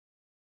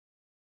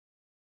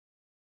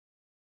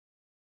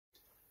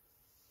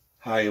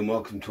Hi and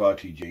welcome to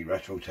RTG,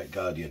 Retro Tech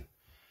Guardian.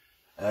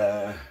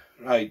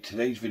 Right,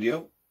 today's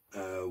video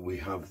we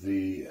have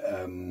the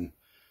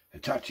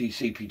Hitachi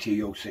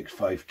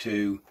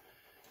CPT0652.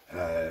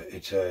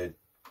 It's a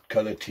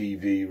colour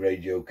TV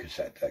radio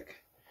cassette deck.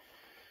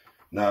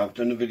 Now I've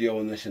done a video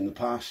on this in the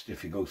past.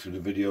 If you go through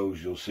the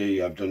videos you'll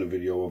see I've done a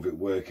video of it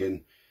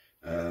working.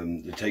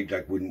 The tape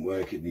deck wouldn't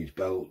work, it needs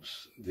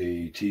belts.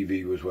 The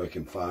TV was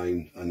working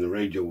fine and the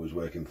radio was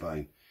working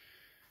fine.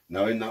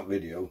 Now in that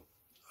video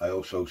I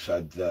also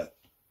said that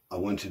I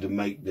wanted to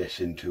make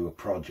this into a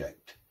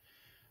project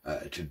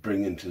to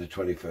bring into the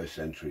 21st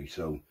century.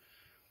 So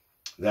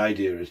the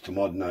idea is to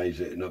modernise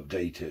it and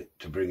update it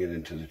to bring it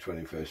into the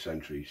 21st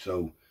century.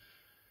 So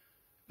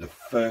the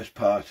first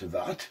part of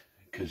that,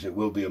 because it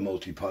will be a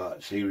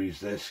multi-part series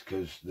this,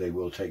 because they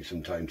will take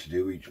some time to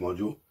do each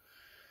module.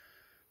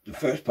 The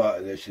first part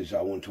of this is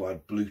I want to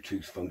add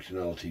Bluetooth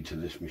functionality to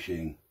this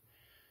machine.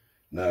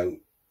 Now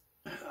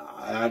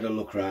I had a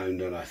look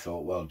around and I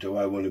thought, well, do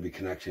I want to be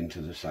connecting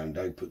to the sound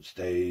output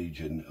stage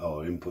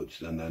or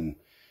inputs and then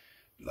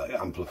like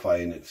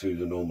amplifying it through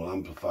the normal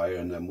amplifier,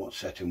 and then what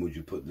setting would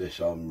you put this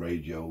on?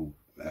 Radio,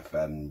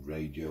 FM,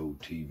 radio,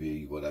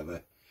 TV,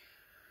 whatever.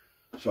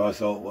 So I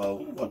thought, well,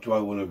 what do I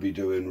want to be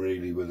doing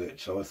really with it?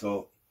 So I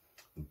thought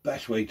the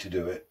best way to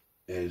do it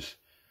is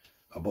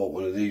I bought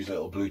one of these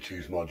little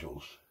Bluetooth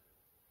modules.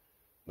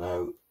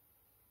 Now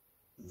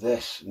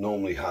this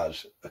normally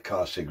has a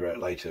car cigarette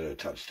lighter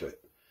attached to it.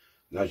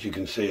 And as you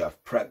can see,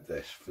 I've prepped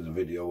this for the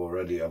video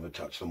already. I've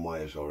attached some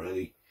wires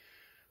already.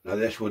 Now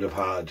this would have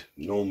had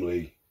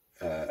normally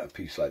a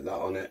piece like that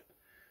on it,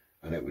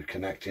 and it would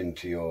connect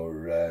into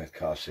your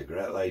car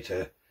cigarette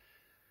lighter.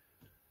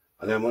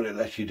 And then what it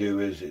lets you do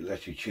is it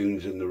lets you tune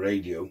in the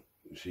radio,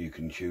 so you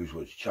can choose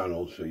which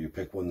channel. So you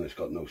pick one that's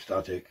got no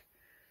static.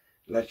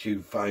 It lets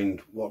you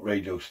find what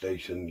radio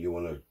station you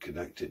want to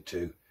connect it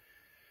to.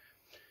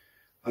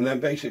 And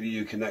then basically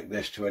you connect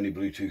this to any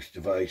Bluetooth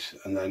device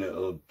and then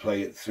it'll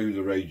play it through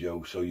the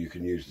radio, so you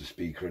can use the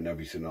speaker and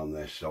everything on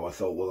this. So I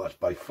thought, well, that's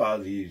by far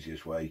the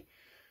easiest way.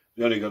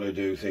 The only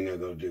thing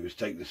I've got to do is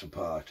take this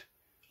apart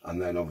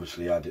and then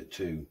obviously add it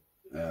to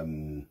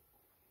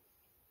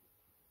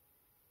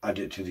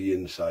the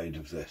inside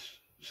of this.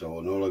 So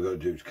all I've got to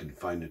do is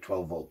find a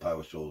 12 volt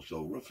power source,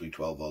 so roughly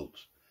 12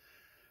 volts,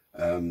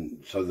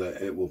 so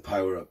that it will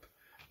power up.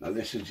 Now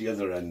this is the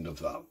other end of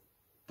that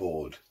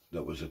board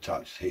that was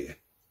attached here,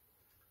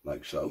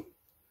 like so.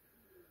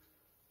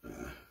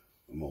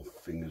 More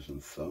fingers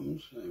and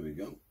thumbs, there we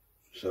go.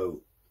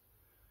 So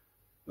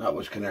that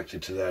was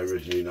connected to there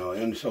originally. Now I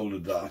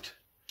unsoldered that.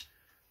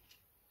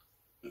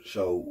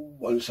 So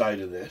one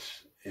side of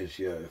this is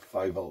your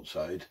 5 volt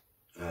side,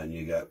 and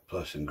you get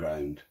plus and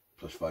ground,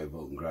 plus 5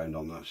 volt and ground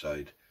on that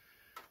side.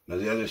 Now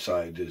the other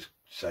side is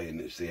saying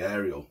it's the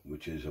aerial,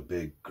 which is a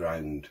big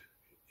ground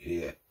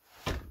here,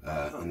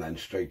 and then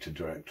straight to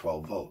direct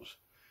 12 volts.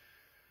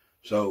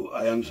 So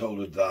I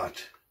unsoldered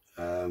that,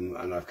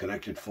 and I've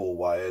connected 4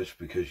 wires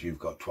because you've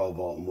got 12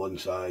 volt on one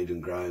side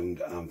and ground,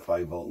 and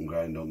 5 volt and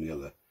ground on the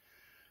other.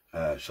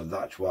 So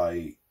that's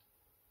why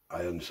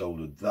I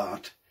unsoldered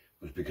that,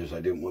 was because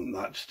I didn't want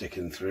that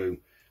sticking through.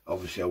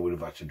 Obviously I would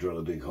have had to drill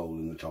a big hole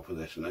in the top of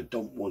this, and I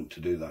don't want to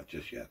do that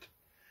just yet.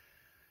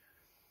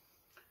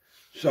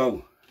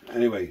 So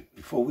anyway,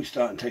 before we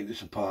start and take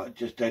this apart,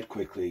 just dead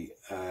quickly,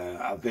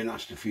 I've been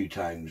asked a few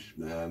times,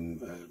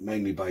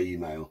 mainly by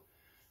email.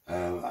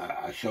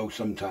 I show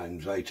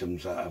sometimes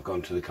items that I've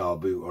gone to the car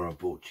boot or I've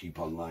bought cheap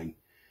online,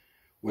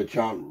 which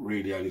aren't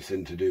really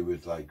anything to do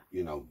with, like,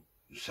 you know,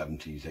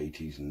 70s,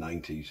 80s and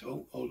 90s.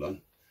 Oh, hold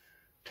on.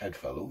 Ted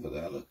fell over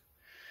there, look.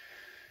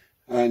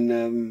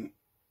 And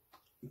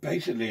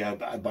basically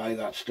I buy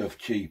that stuff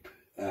cheap.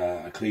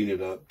 I clean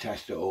it up,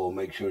 test it all,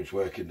 make sure it's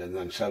working, and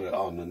then sell it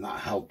on, and that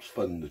helps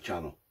fund the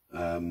channel.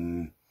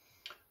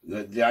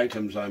 The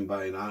items I'm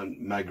buying aren't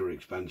mega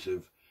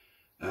expensive.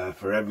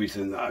 For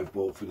everything that I've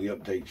bought for the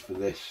updates for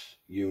this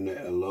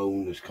unit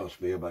alone has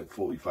cost me about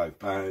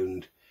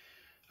 £45.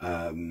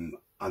 And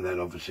then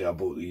obviously I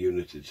bought the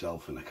unit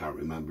itself, and I can't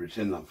remember, it's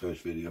in that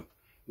first video, it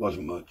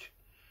wasn't much.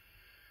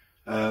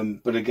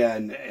 But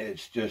again,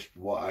 it's just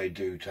what I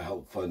do to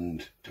help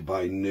fund, to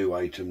buy new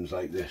items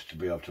like this, to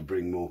be able to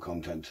bring more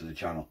content to the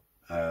channel.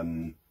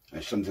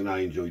 It's something I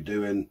enjoy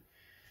doing,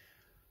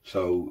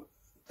 so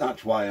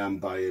that's why I'm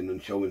buying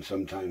and showing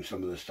sometimes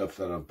some of the stuff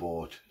that I've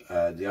bought.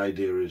 The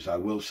idea is I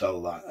will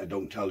sell that. I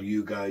don't tell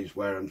you guys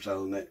where I'm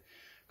selling it,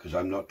 because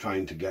I'm not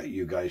trying to get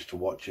you guys to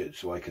watch it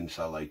so I can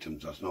sell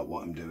items. That's not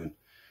what I'm doing.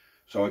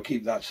 So I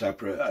keep that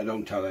separate. I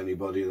don't tell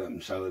anybody that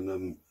I'm selling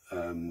them,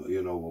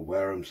 you know, or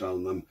where I'm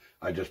selling them.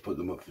 I just put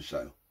them up for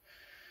sale.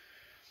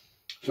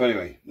 So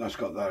anyway, that's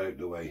got that out of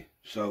the way.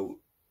 So,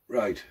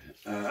 right,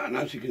 and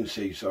as you can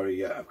see, sorry,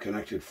 yeah, I've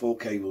connected 4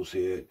 cables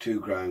here, 2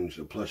 grounds,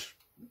 a plus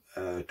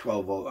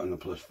 12 volt and a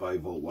plus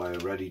 5 volt wire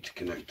ready to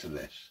connect to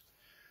this.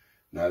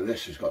 Now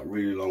this has got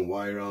really long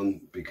wire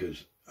on,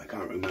 because I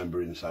can't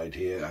remember inside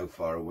here how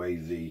far away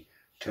the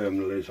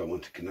terminal is I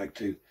want to connect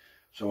to.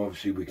 So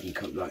obviously we can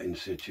cut that in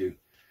situ.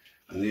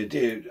 And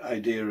the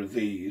idea of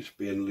these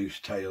being loose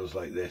tails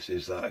like this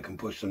is that I can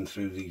push them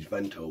through these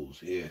vent holes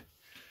here.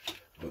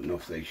 I don't know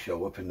if they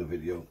show up in the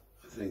video.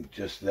 I think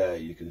just there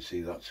you can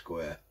see that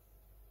square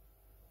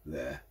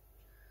there.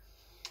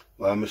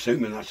 Well, I'm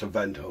assuming that's a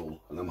vent hole,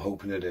 and I'm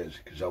hoping it is,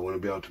 because I want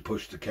to be able to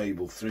push the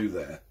cable through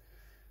there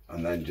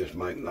and then just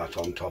mount that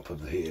on top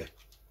of here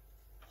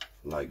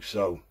like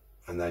so,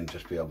 and then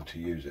just be able to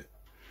use it.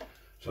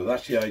 So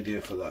that's the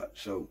idea for that.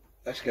 So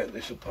let's get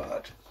this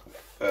apart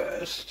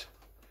first.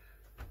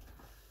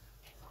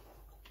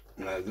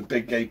 Now the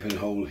big gaping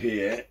hole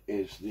here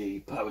is the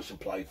power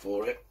supply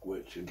for it,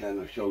 which again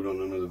I showed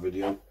on another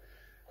video,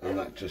 and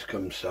that just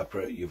comes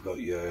separate. You've got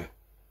your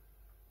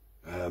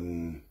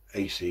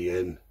AC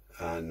in,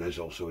 and there's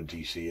also a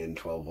DC in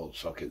 12-volt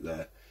socket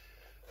there,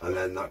 and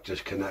then that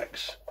just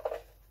connects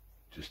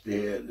just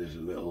there. There's a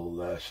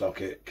little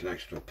socket,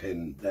 connects to a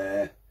pin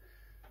there,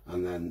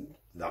 and then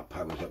that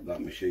powers up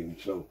that machine.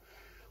 So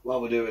while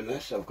we're doing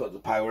this, I've got the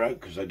power out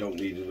because I don't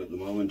need it at the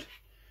moment.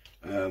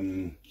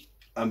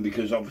 And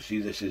because obviously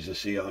this is a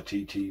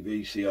CRT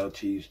TV,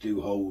 CRTs do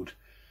hold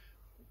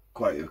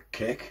quite a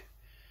kick.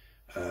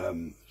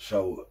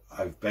 So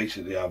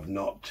I've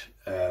not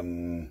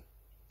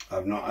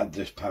had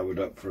this powered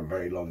up for a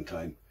very long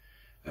time.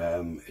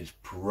 It's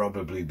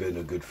probably been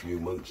a good few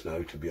months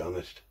now, to be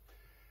honest.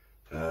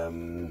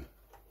 So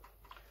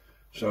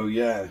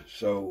yeah,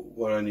 so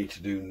what I need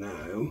to do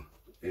now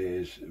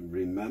is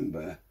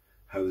remember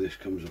how this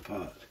comes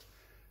apart.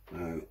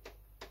 Now,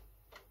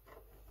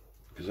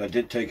 because I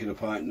did take it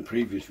apart in the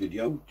previous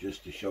video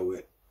just to show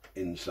it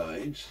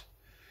insides.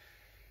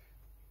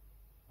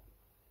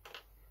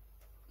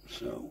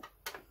 So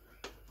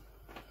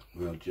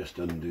we'll just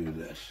undo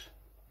this.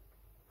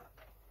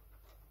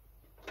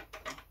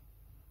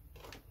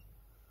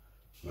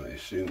 I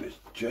assume it's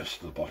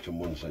just the bottom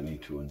ones I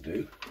need to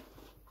undo.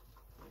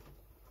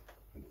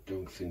 I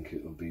don't think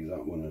it'll be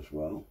that one as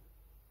well.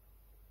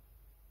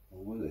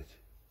 Or will it?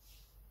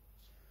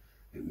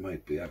 It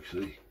might be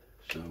actually.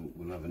 So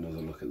we'll have another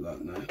look at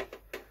that now.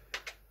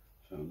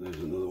 So there's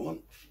another one.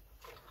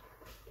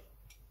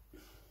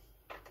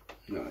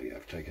 Oh yeah,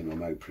 I've taken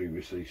them out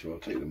previously, so I'll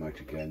take them out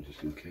again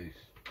just in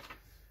case.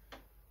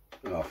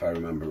 Oh, if I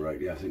remember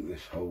rightly, I think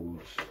this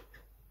holds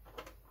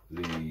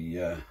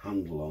the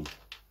handle on.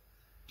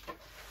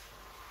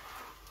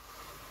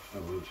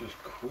 So we'll just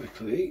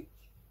quickly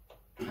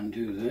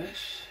undo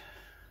this.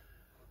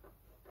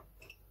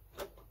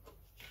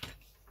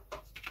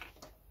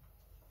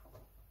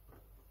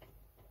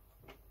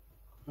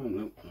 Oh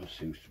no, that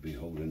seems to be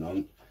holding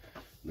on.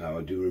 Now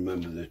I do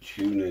remember the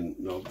tuning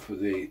knob for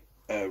the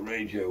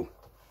radio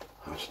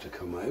has to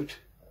come out,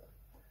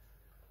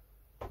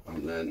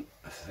 and then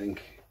I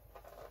think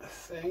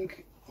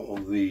all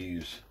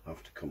these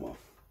have to come off,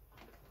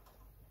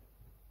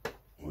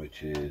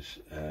 which is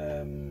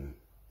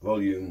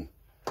volume,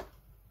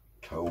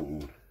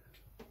 tone,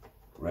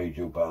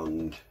 radio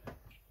band,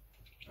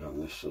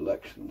 and the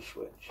selection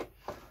switch.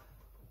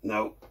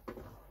 Now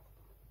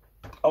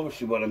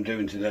obviously what I'm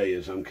doing today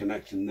is I'm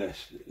connecting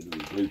this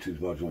Bluetooth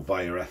module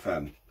via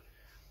FM.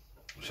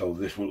 So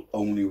this will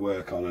only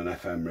work on an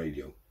FM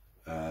radio.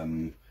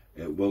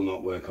 It will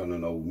not work on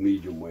an old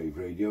medium wave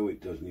radio.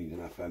 It does need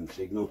an FM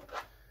signal.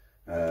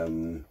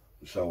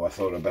 So I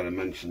thought I'd better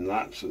mention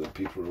that so that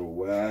people are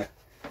aware.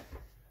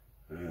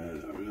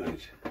 Right,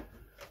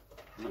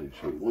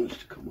 so it wants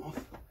to come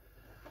off.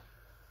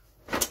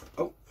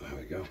 Oh, there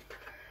we go.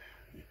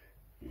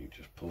 You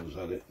just pulls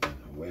at it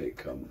and away it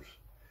comes.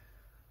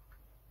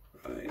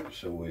 Right,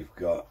 so we've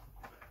got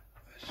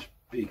a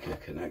speaker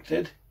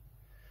connected.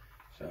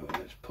 So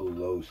let's pull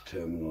those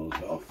terminals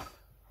off.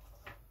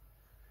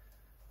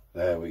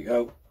 There we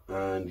go.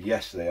 And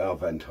yes, they are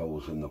vent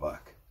holes in the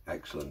back.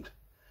 Excellent.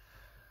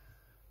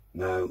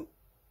 Now,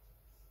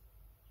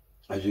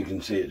 as you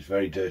can see, it's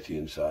very dirty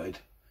inside.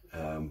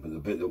 But the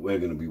bit that we're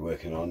going to be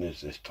working on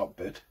is this top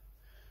bit.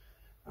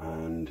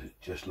 And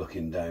just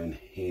looking down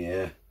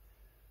here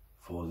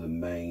for the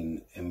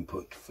main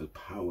input for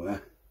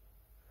power.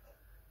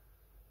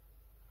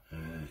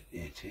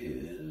 It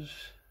is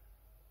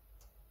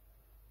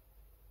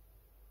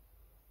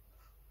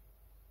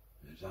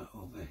that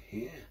over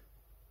here?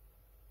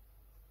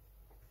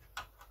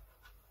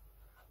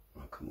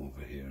 I'll come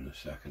over here in a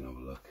second, have a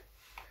look.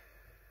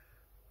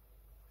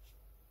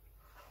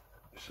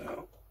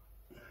 So,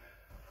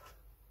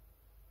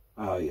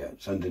 oh yeah,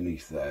 it's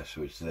underneath there,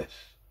 so it's this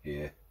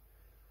here.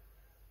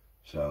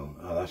 So,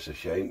 oh, that's a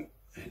shame.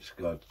 It's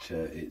got,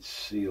 it's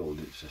sealed,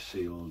 it's a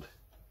sealed.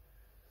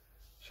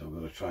 So I'm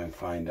going to try and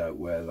find out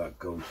where that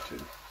goes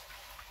to,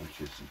 which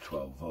is the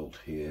 12 volt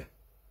here,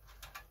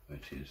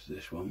 which is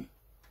this one.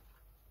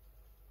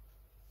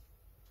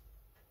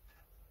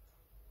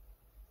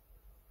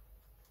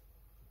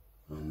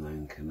 And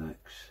then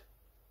connects.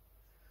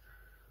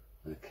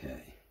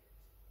 Okay.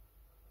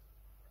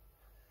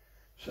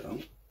 So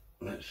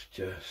let's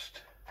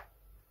just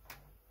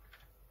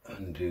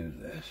undo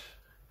this.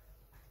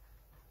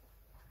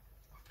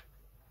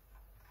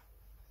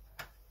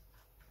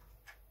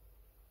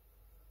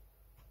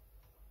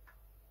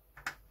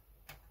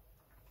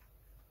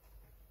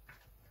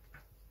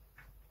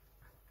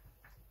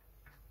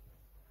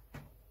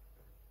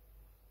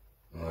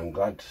 I'm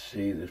glad to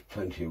see there's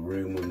plenty of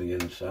room on the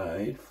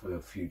inside for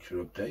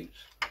future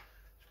updates.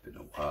 It's been a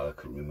while, I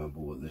couldn't remember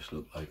what this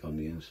looked like on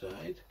the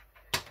inside.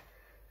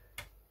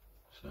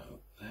 So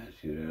there's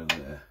your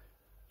other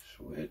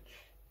switch.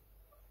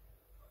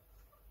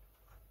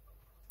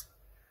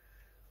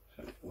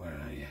 So where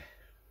are you?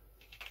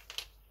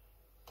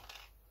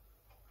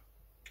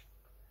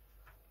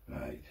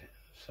 Right,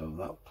 so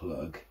that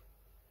plug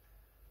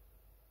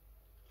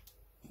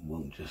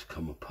won't just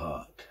come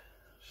apart,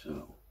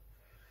 so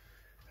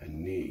I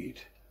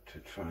need to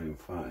try and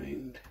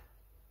find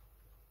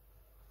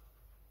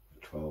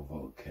a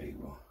 12-volt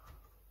cable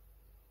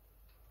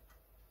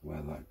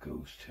where that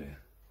goes to.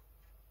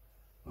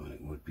 Well,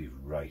 it would be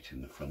right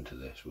in the front of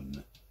this, wouldn't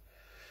it?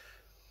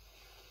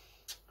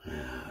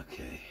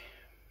 Okay.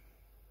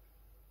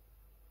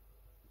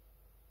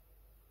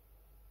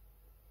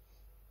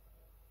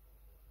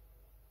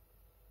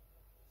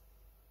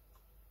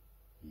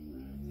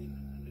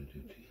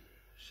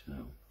 So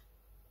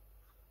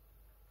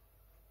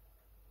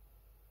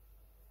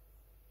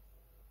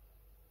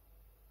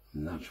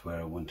and that's where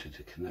I wanted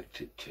to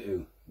connect it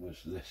to,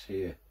 was this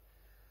here.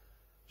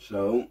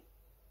 So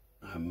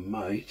I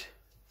might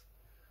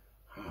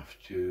have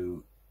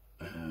to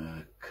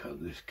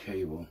cut this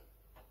cable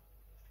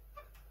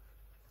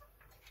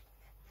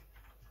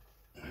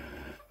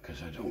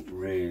because I don't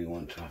really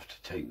want to have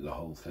to take the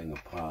whole thing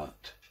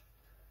apart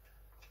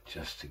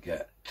just to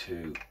get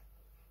to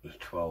the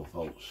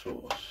 12-volt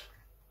source.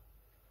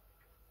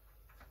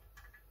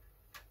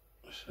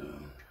 So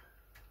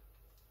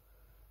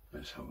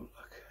let's have a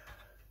look.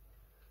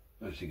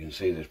 As you can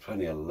see, there's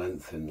plenty of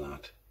length in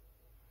that.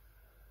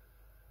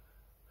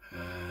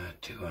 I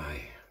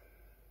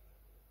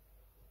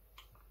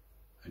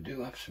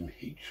do have some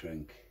heat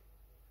shrink,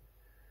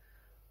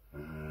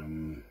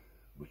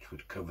 which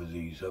would cover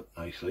these up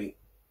nicely.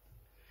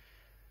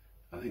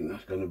 I think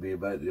that's going to be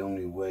about the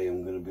only way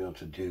I'm going to be able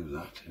to do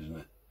that, isn't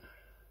it?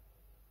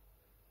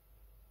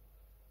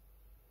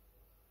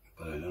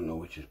 But I don't know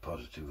which is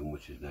positive and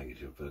which is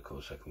negative, but of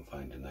course I can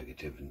find a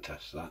negative and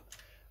test that.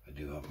 I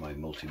do have my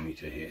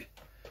multimeter here.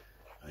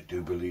 I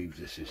do believe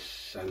this is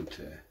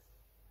center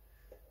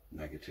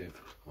negative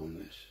on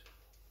this.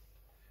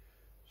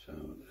 So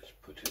let's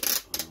put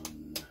it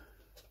on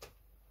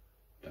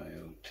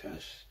diode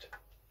test.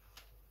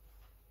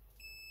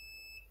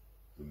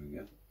 There we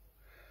go.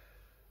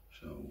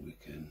 So we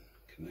can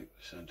connect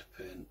the center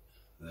pin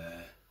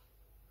there.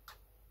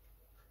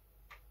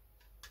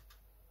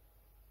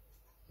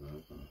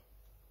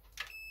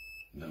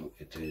 No,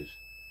 it is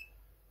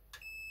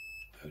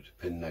out to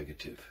pin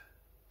negative.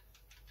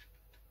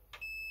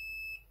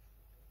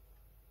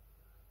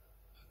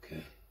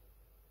 Okay.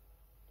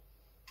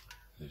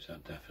 Is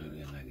that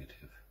definitely a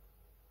negative?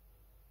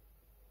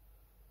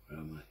 Where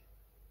am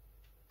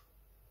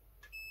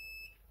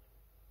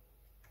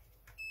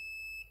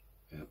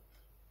I? Yep.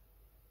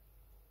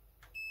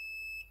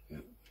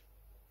 Yep.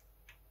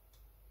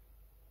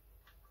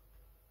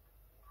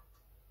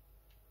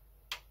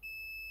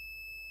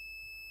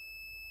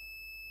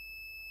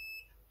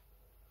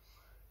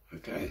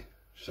 Okay,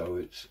 so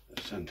it's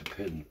center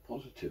pin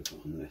positive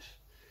on this.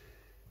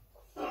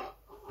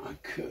 I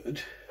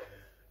could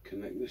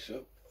connect this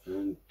up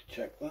and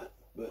check that,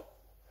 but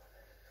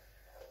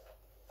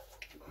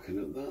looking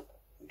at that,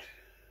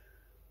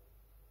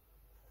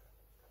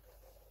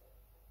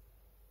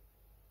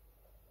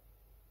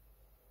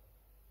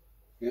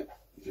 yep,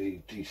 the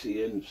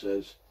DC in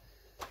says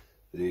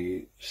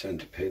the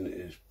center pin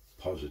is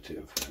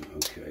positive.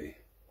 Okay,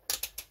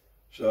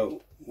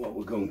 so what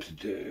we're going to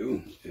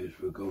do is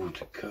we're going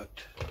to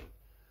cut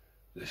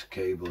this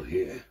cable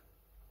here,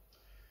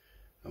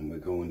 and we're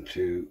going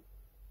to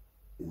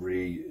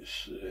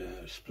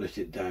split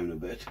it down a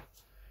bit,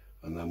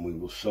 and then we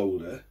will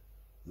solder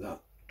that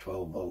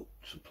 12-volt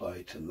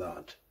supply to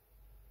that.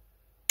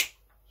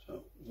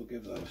 So we'll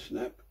give that a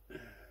snap.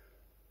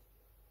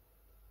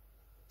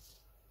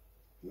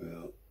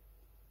 We'll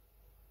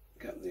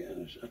get the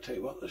ends. I'll tell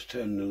you what, let's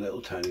turn the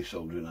little tiny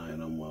soldering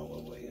iron on while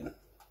we're waiting.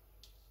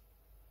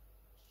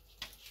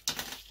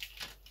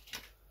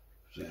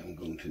 So I'm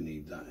going to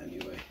need that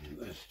anyway.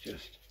 Let's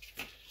just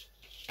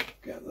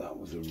get that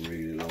with the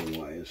really long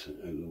wires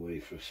out of the way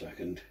for a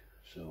second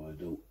so I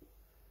don't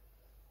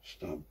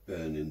start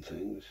burning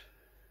things.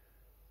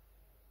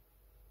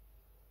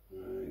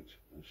 Right,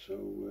 so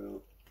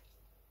we'll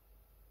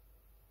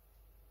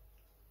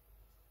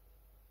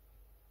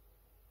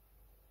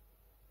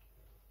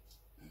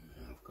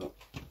I've got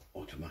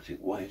automatic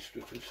wire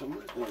strippers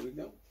somewhere. There we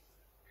go.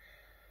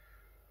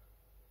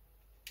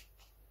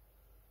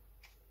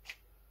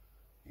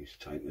 He's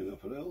tightening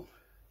up a little.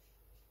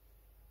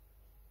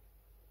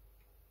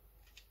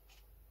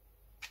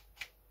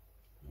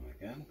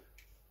 Again.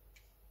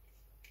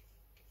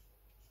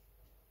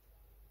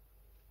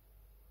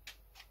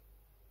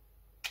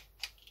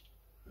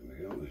 There we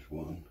go, there's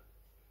one.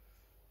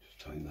 Just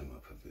tighten them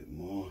up a bit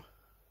more.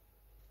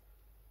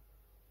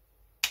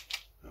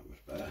 That was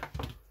better.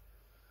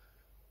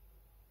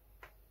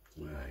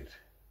 Right.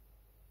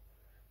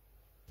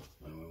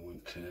 Now I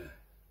want to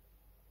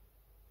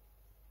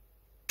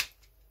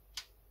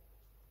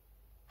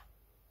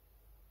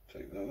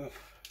take that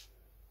off.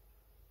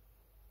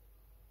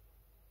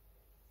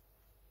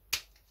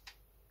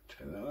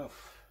 Take that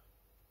off.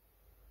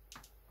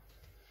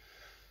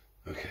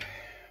 Okay,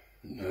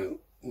 now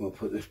we'll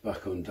put this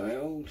back on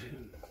diode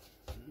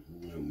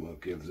and we'll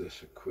give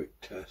this a quick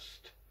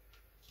test.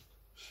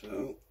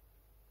 So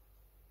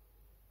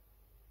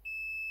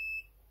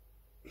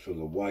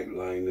the white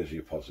line is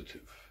your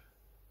positive.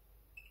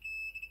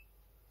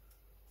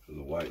 So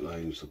the white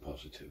line is the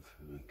positive.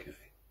 Okay.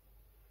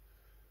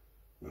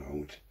 Now I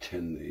want to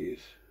tin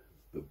these,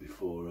 but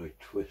before I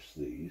twist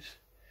these,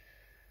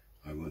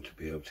 I want to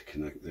be able to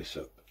connect this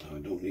up. Now I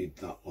don't need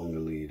that long a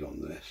lead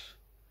on this,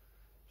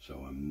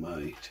 so I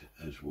might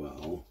as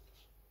well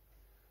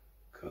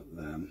cut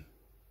them.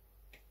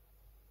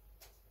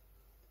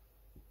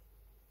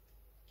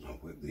 I'll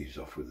whip these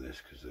off with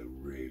this because they're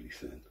really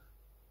thin.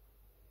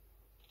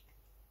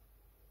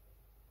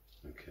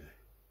 Okay.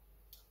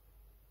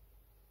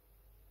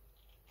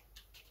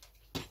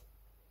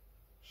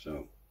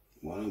 So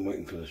while I'm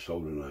waiting for the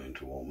soldering iron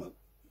to warm up,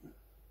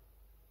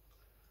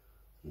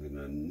 I'm going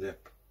to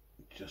nip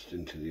just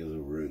into the other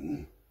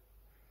room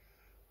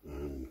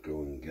and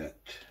go and get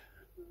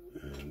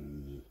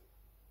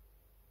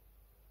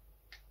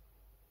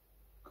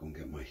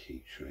my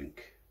heat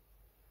shrink,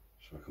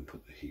 so I can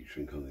put the heat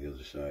shrink on the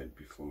other side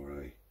before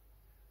I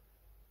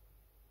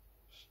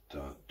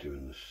start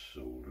doing the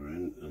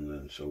soldering, and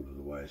then solder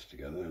the wires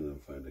together and then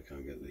find I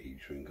can't get the heat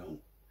shrink on,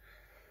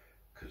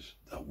 because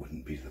that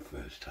wouldn't be the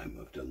first time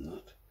I've done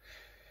that.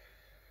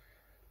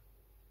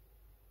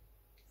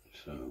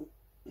 So,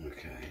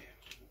 okay,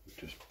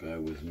 just bear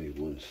with me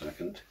 1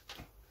 second.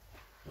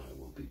 I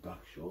will be back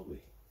shortly.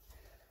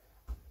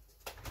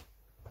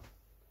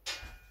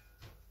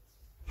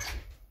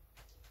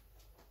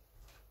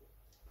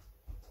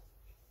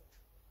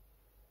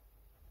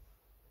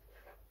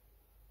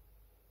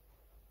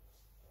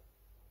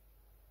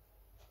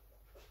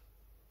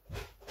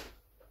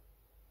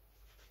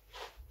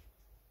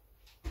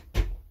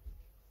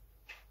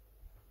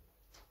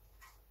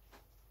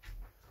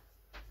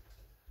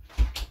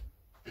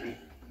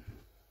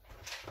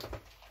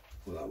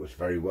 Well, that was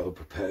very well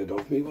prepared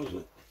of me,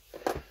 wasn't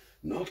it?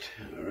 Not?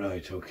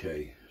 Right,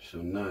 okay. So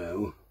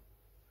now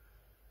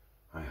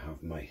I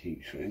have my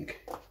heat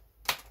shrink.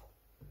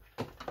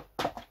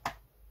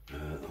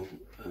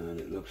 And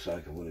it looks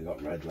like I've only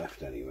got red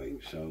left anyway,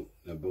 so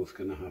they're both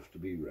going to have to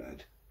be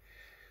red.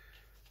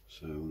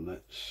 So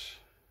let's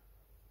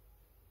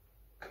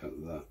cut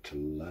that to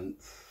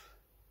length.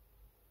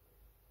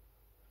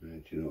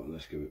 Right, do you know what?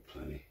 Let's give it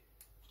plenty.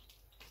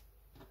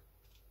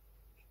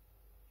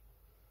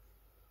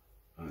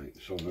 Right,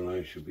 soldering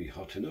iron should be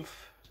hot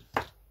enough,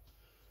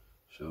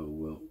 so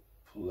we'll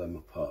pull them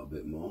apart a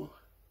bit more.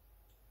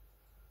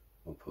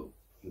 I'll put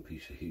a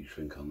piece of heat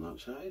shrink on that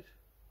side.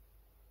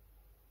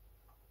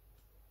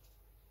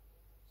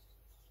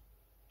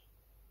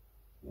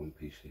 One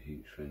piece of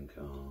heat shrink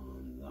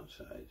on that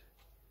side.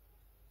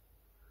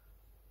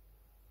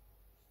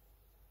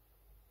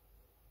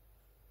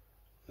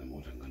 Then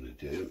what I'm going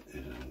to do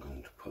is I'm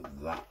going to put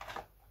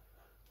that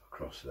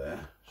across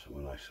there, so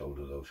when I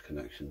solder those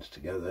connections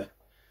together,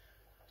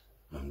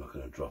 I'm not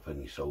going to drop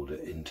any solder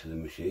into the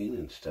machine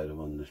instead of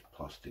on this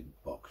plastic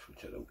box,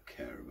 which I don't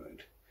care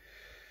about.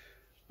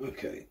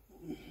 Okay,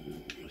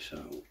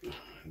 so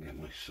I get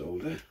my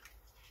solder.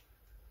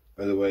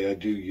 By the way, I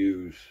do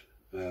use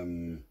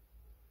a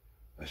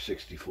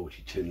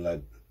 60/40 tin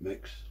lead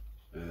mix.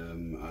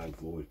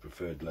 I've always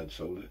preferred lead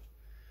solder.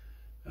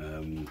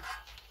 It's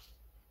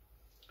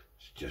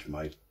just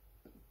my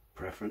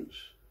preference.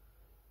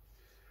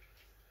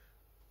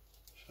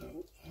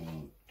 So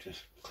I'll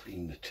just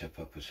clean the tip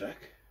up a sec.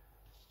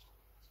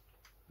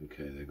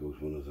 Okay, there goes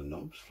one of the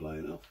knobs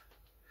flying off.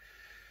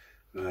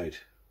 Right,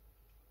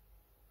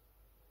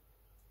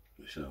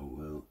 so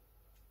we'll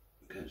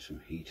get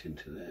some heat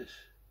into this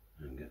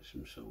and get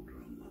some solder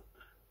on that.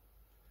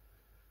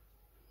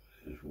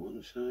 There's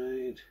one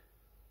side.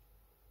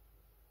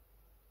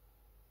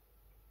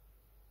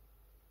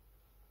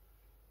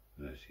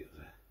 There's the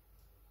other.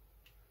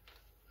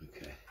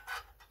 Okay.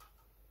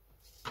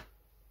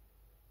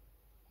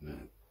 Now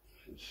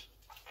let's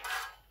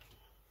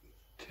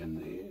tin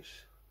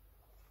these.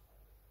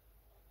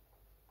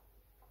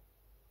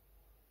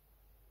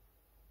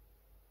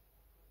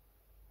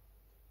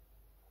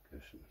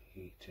 Get some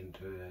heat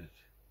into it.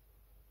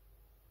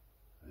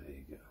 There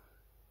you go.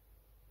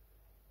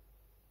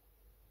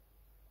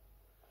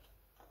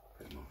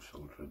 Bit more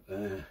solder up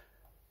there.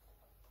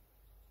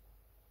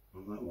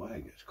 Well, that wire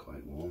gets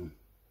quite warm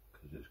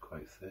because it's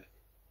quite thick.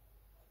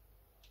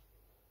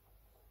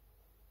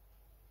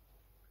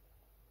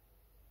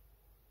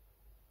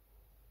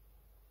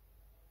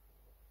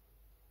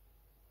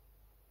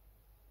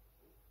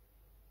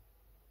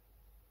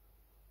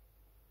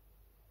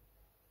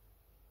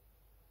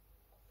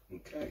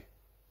 Okay,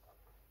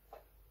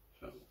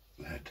 so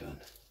they're done.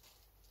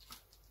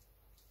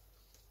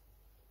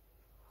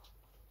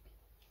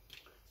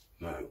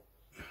 Now,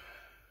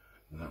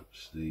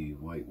 that's the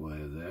white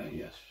wire there,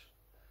 yes.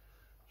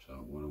 So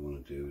what I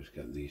want to do is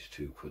get these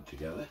two put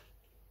together.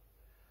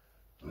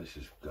 This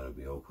is going to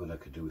be awkward. I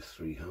could do with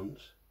 3 hands.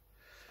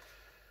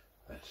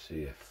 Let's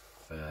see if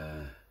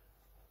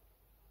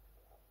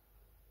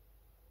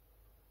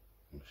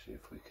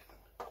we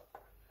can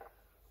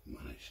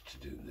manage to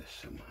do this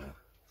somehow.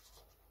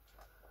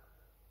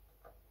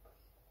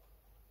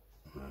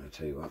 Right, I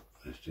tell you what,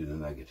 let's do the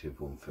negative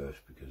one first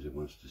because it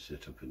wants to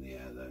sit up in the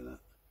air there,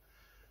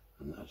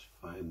 and that's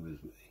fine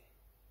with me.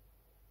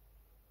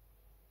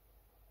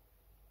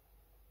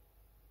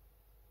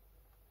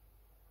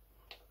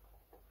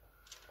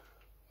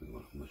 We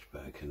want a much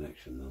better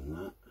connection than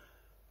that.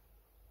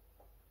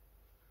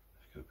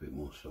 Let's get a bit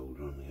more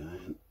solder on the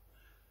iron.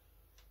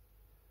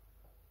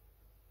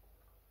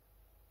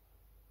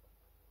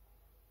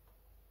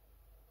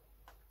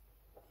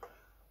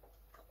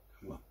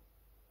 Come on.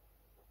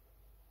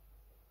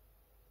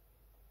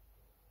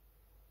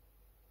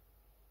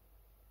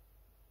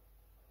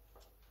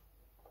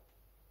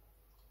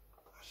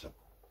 That's a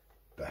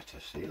better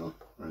seal.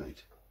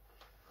 Right.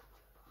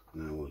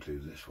 Now we'll do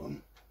this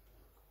one.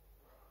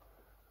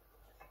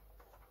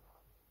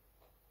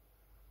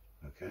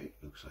 Okay,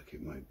 looks like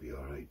it might be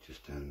alright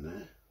just down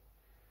there.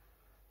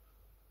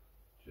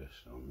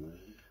 Just on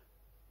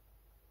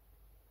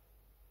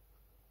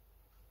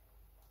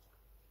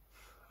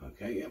there.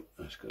 Okay, yep,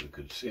 that's got a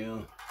good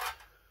seal.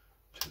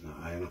 Turn that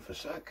iron off a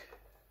sec.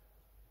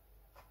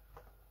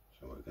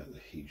 So we'll get the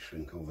heat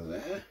shrink over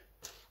there.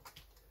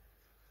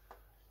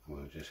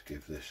 We'll just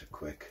give this a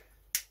quick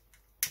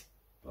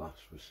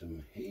blast with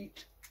some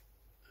heat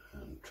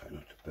and try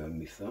not to burn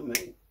my thumb,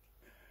 eh?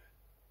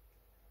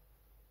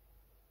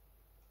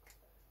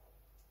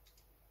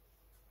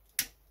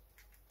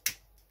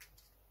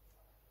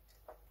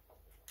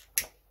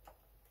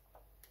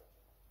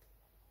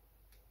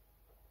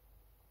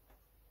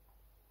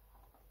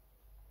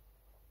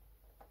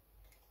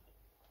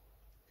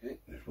 Okay,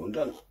 there's one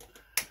done.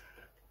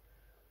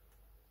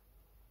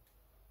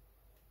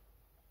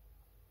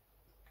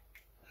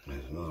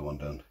 There's another one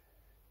done.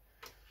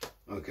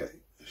 Okay,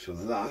 so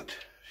that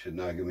should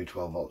now give me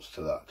 12 volts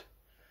to that.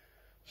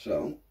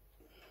 So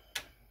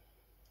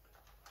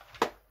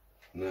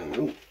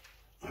now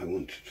I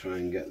want to try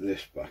and get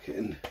this back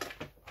in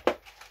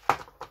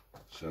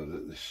so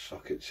that this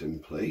socket's in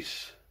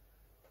place.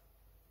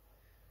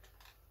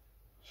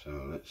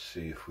 So let's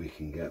see if we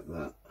can get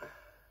that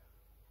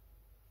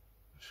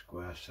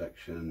square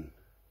section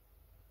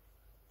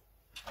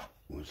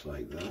was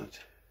like that.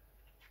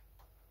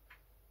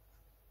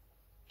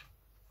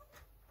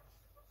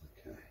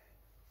 Okay,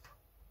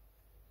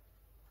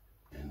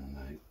 and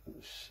like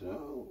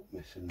so,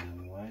 missing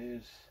them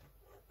wires.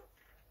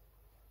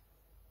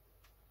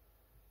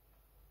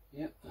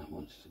 Yep, that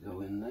wants to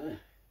go in there.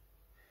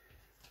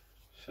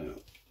 So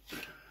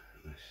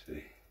let's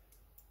see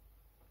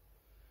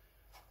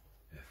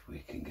if we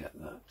can get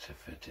that to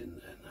fit in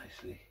there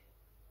nicely.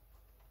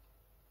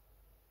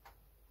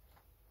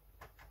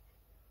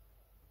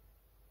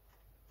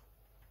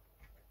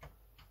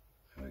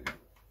 There we go.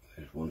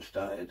 There's one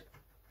started.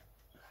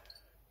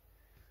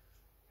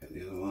 Get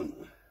the other one.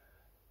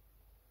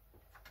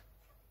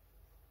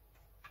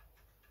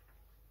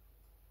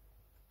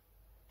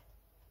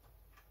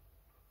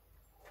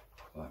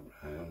 That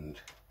round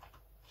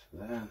to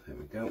there. There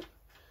we go.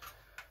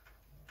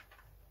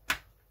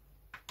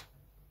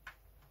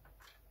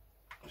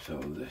 So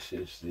this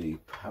is the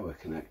power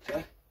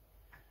connector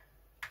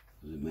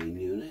for the main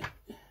unit.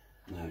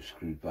 Now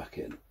screwed back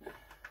in.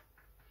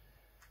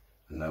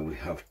 And now we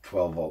have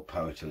 12 volt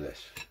power to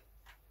this.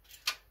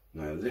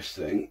 Now this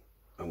thing,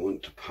 I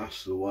want to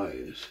pass the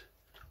wires,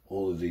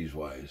 all of these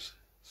wires,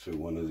 through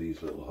one of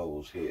these little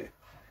holes here,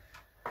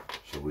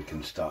 so we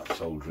can start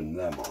soldering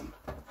them on.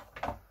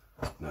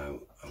 Now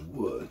I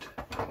would,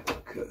 if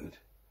I could,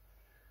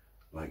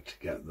 like to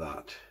get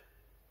that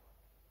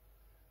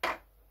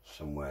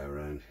somewhere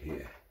around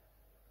here.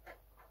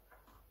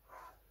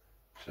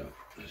 So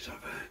let's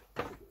have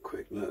a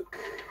quick look.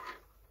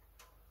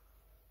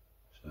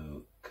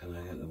 So can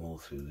I get them all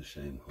through the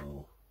same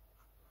hole?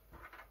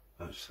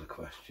 That's the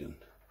question.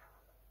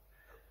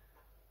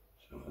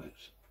 So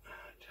let's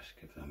just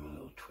give them a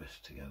little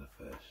twist together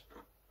first.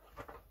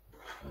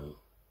 So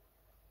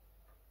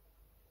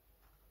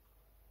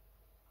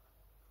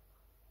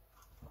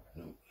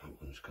no,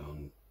 that one's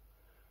gone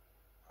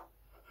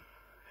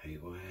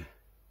haywire.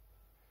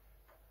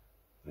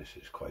 This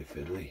is quite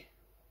fiddly.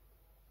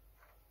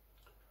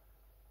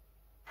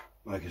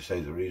 Like I say,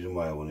 the reason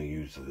why I want to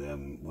use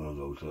one of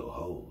those little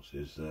holes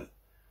is that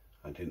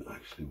I didn't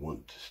actually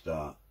want to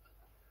start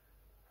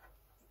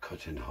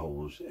cutting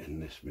holes in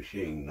this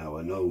machine. Now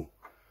I know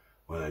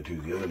when I do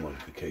the other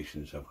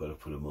modifications I've got to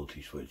put a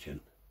multi-switch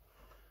in,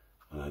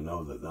 and I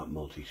know that that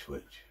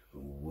multi-switch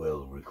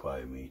will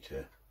require me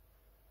to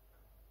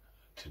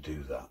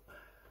do that,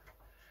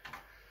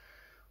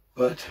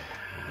 but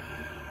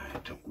I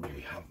don't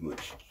really have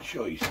much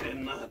choice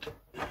in that.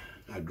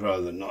 I'd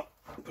rather not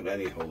put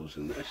any holes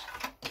in this,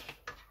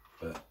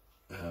 but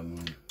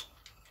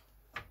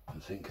I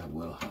think I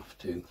will have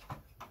to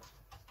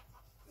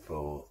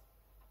for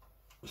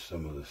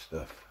some of the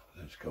stuff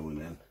that's going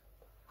in.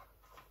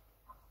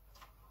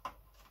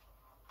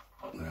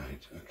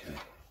 Right, okay.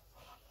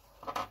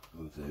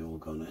 Have they all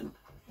gone in?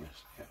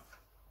 Yes, they have.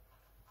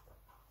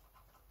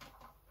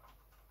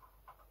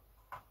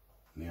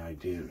 And the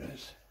idea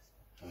is,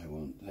 I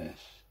want this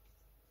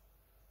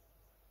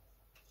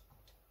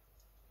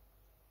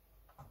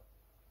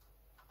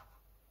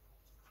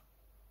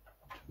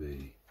to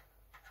be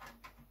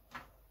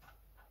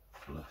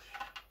flush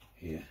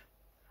here,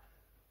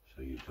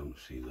 so you don't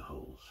see the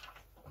holes.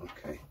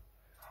 Okay,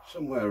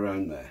 somewhere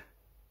around there.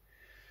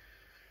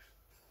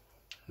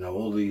 Now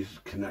all these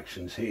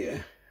connections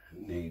here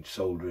need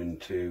soldering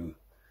to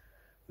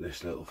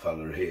this little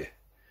fella here.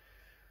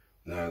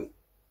 Now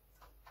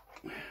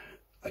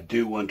I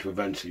do want to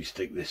eventually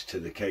stick this to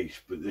the case,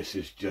 but this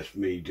is just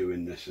me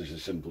doing this as a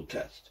simple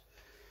test.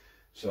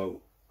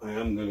 So I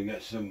am going to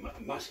get some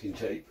masking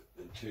tape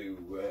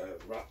to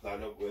wrap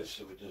that up with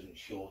so it doesn't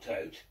short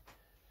out.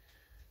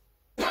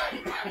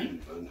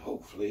 And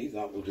hopefully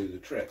that will do the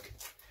trick.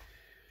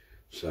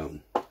 So,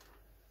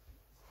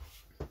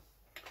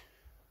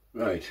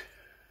 right,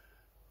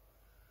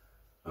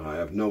 I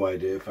have no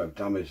idea if I've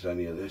damaged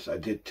any of this. I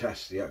did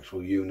test the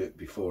actual unit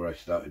before I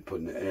started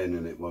putting it in,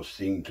 and it was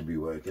seemed to be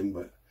working,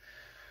 but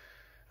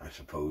I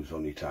suppose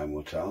only time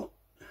will tell.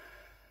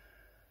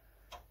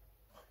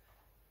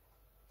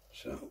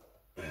 So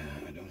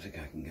I don't think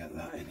I can get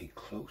that any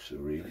closer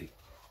really.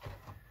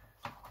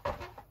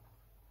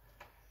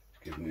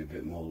 Give me a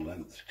bit more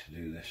length to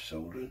do this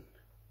soldering.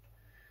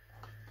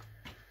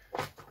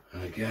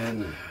 And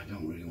again, I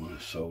don't really want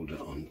to solder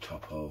on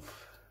top of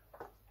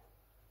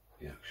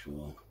the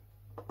actual,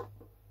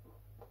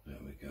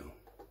 there we go.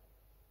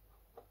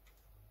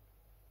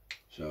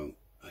 So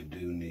I do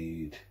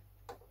need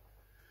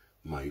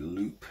my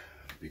loop,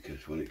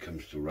 because when it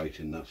comes to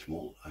writing that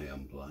small, I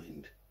am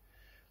blind.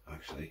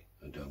 Actually,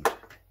 I don't,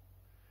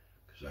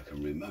 because I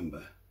can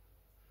remember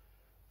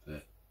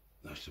that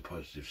that's the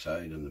positive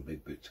side and the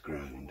big bit's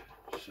ground.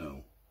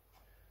 So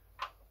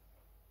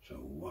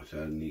what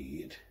I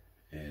need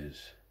is,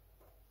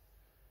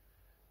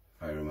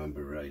 if I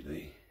remember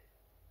rightly,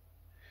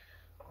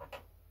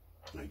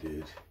 I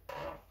did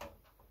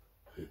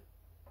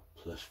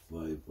plus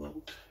 5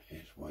 volt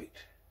is white.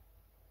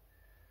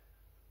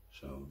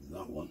 So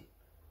that one.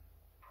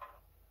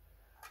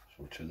 So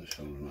we'll turn the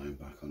soldering iron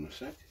back on a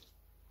sec.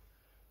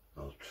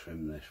 I'll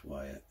trim this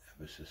wire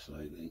ever so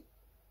slightly.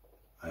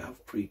 I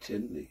have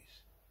pre-tinned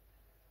these,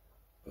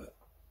 but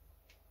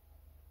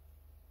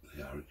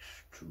they are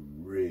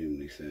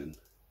extremely thin.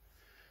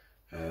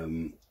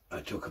 I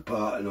took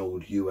apart an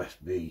old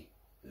USB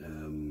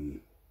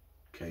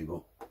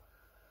cable,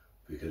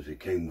 because it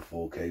came with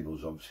 4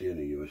 cables obviously, and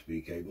a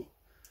USB cable,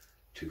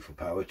 2 for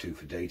power, 2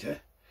 for data.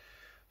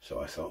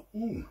 So I thought,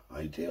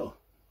 ideal,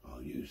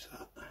 I'll use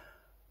that.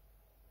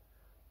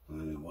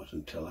 And then it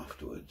wasn't until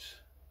afterwards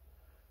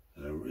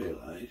that I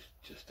realised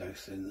just how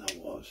thin that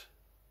was.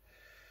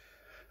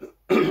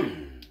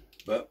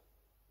 But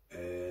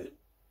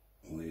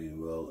we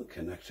will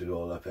connect it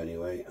all up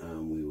anyway,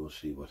 and we will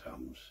see what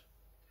happens.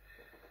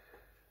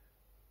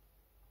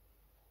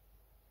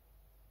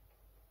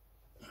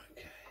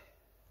 Okay.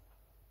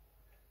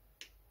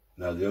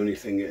 Now the only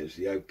thing is,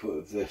 the output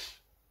of this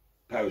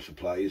power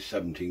supply is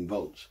 17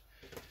 volts.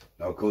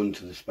 Now according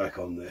to the spec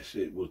on this,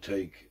 it will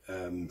take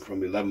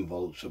from 11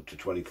 volts up to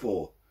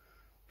 24.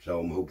 So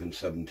I'm hoping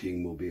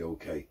 17 will be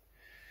okay.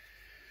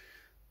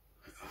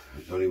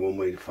 There's only one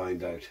way to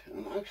find out.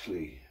 And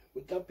actually,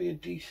 would that be a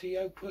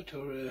DC output,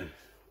 or a, do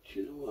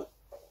you know what?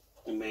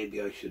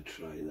 Maybe I should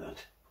try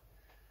that.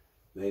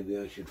 Maybe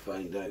I should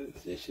find out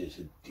if this is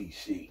a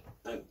DC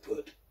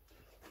output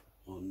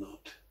or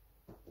not.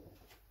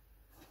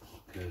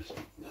 Because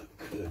that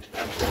could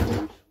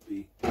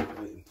be quite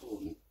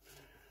important.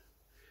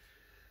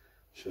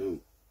 So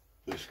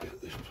let's get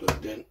this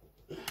plugged in.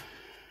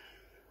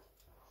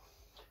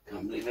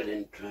 Can't believe I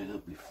didn't try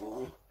that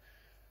before.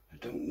 I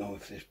don't know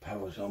if this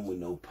power's on with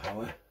no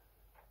power.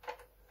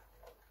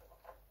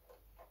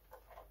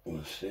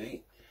 We'll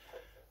see.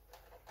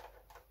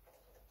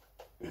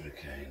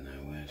 Okay,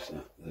 now where's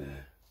that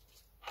there?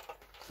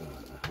 Oh,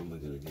 how am I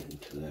going to get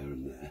into there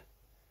and there?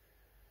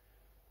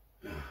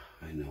 Oh,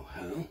 I know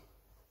how.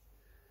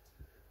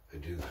 I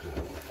do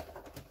have.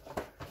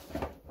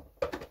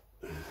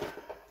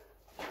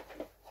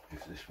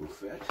 If this will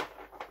fit.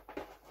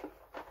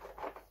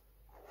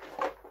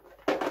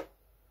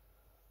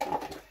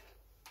 Okay.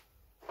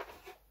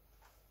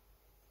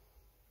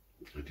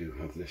 I do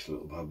have this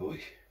little bad boy.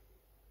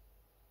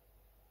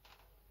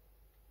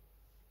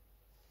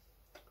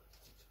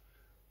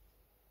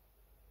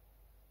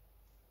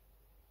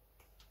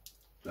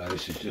 Now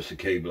this is just a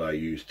cable I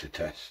use to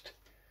test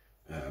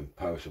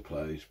power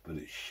supplies, but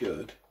it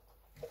should,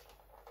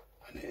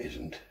 and it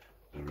isn't,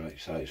 the right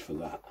size for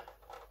that.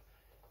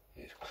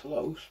 It's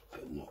close,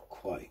 but not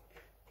quite.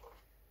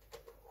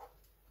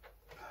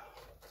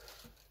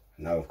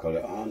 Now I've got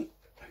it on,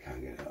 I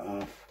can't get it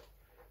off,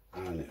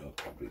 and it'll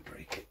probably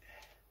break it.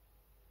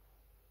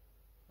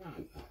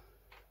 Oh,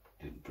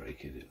 didn't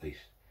break it at least.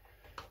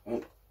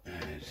 Well,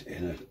 it's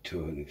in it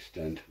to an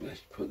extent.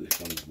 Let's put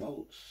this on the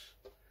bolts.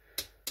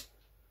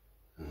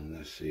 And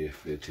Let's see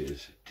if it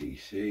is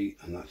DC,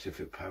 and that's if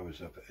it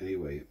powers up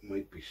anyway. It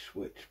might be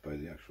switched by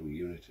the actual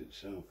unit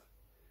itself.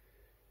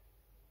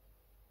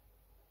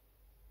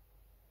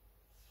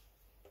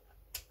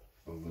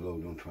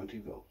 Overload on 20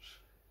 volts.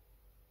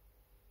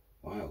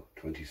 Wow,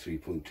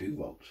 23.2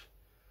 volts.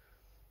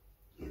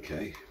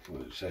 Okay,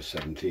 well it says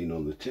 17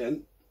 on the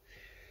tin,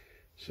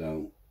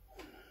 so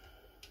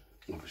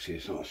obviously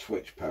it's not a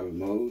switch power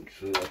mode,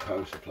 so a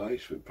power supply,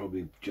 so it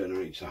probably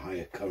generates a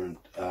higher current,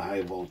 a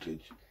higher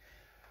voltage,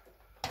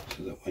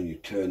 so that when you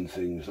turn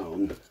things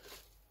on.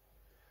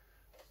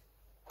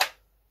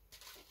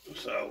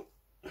 So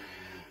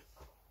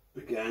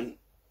again,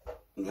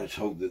 let's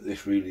hope that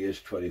this really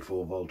is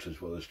 24 volts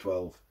as well as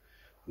 12.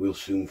 We'll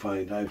soon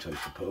find out, I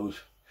suppose.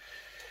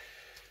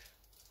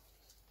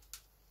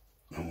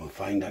 And we'll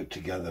find out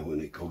together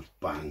when it goes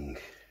bang.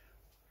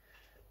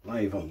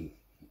 Live on,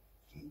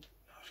 I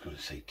was going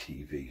to say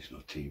TV, it's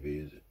not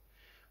TV, is it?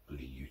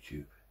 Bloody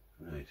YouTube.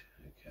 Right,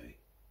 okay.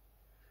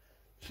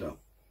 So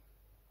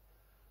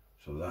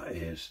that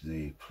is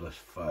the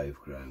 +5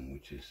 ground,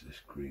 which is this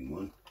green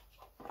one.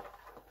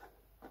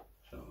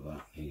 So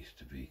that needs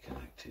to be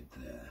connected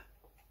there.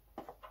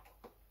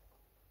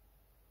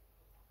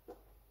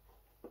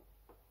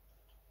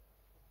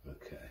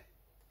 Okay.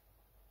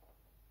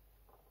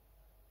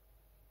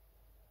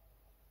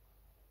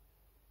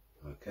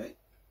 Okay.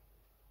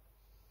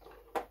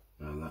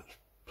 Now that's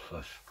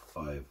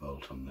 +5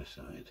 volt on this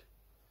side.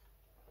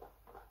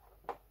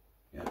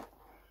 Yeah.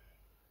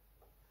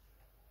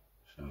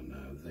 So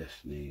now this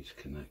needs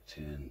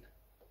connecting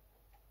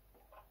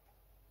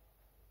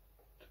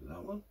to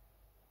that one.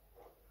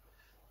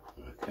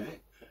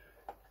 Okay.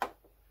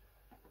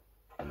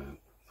 Now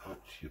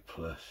that's your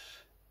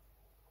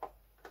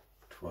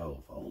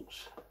 +12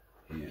 volts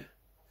here.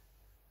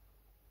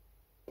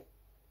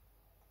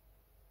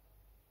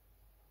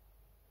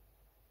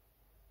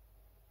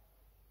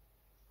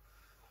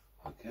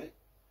 Okay.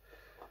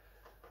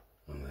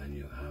 And then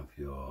you have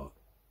your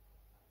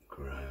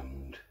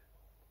ground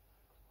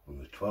on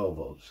the 12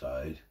 volt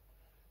side.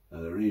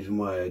 Now the reason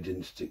why I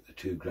didn't stick the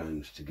two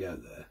grounds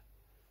together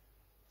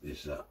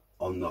is that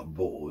on that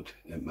board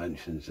it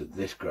mentions that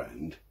this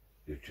ground,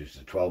 which is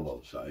the 12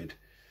 volt side,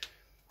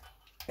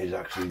 is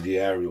actually the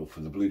aerial for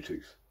the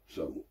Bluetooth.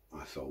 So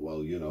I thought,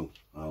 well, you know,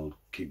 I'll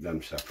keep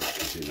them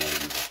separate. You know.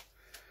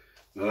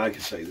 Now like I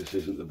say, this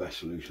isn't the best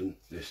solution.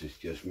 This is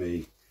just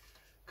me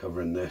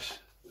covering this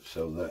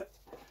so that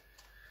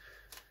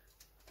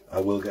I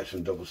will get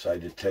some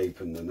double-sided tape,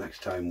 and the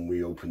next time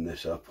we open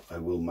this up I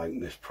will mount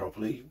this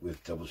properly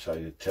with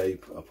double-sided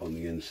tape up on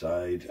the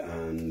inside,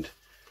 and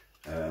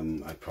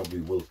I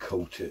probably will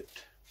coat it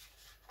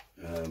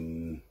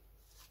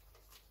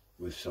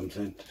with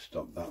something to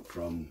stop that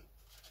from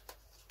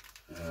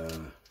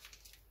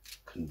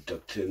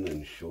conducting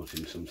and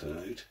shorting something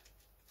out.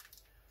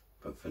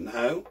 But for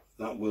now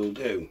that will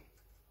do,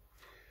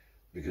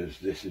 because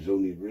this is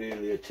only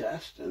really a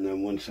test, and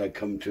then once I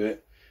come to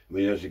it, I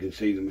mean, as you can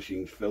see, the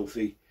machine's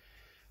filthy.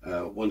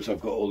 Once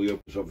I've got all the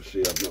openers,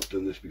 obviously I've not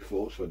done this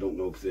before, so I don't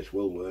know if this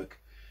will work.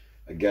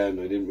 Again,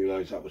 I didn't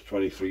realise that was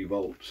 23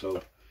 volts,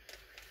 so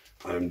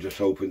I'm just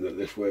hoping that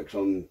this works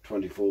on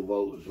 24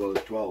 volt as well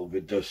as 12.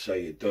 It does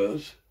say it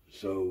does,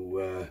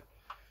 so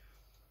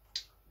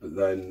but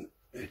then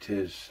it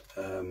is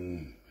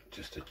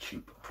just a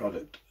cheap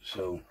product,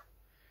 so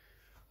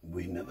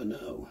we never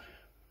know.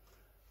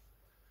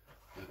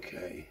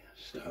 Okay,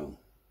 so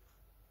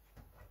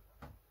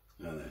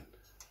now then,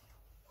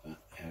 that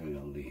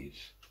aerial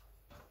leads.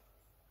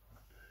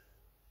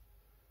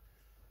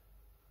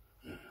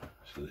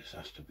 So this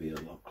has to be a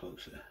lot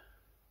closer.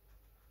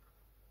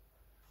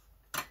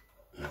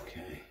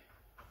 Okay.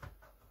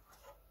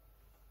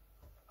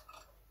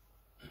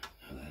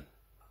 Now then,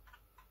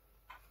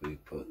 if we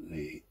put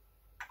that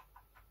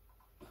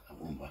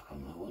one back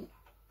on that one.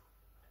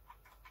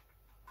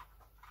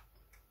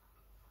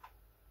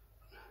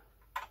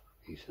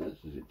 He says,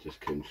 as it just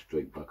came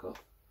straight back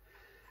off.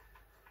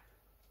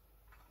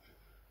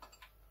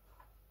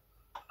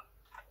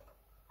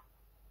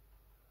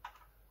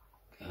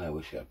 I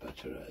wish I had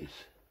better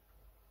eyes.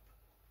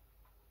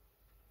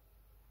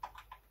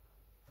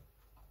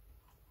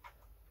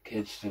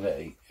 Kids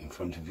today in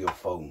front of your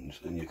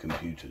phones and your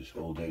computers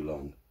all day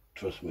long,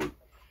 trust me,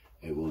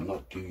 it will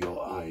not do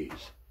your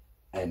eyes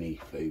any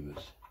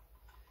favours.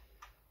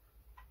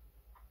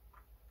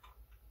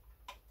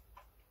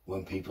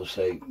 When people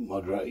say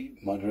moderate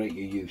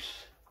your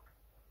use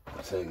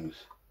of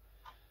things,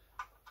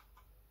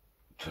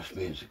 trust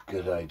me, it's a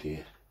good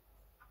idea.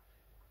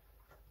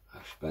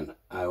 I've spent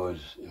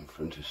hours in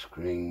front of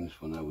screens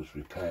when I was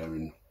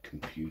repairing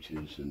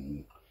computers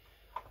and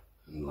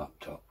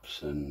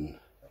laptops, and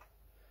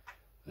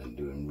then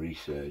doing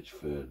research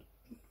for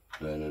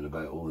learning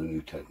about all the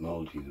new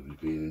technology that was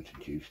being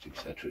introduced,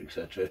 etc,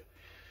 etc.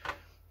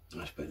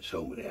 I spent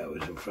so many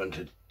hours in front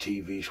of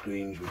TV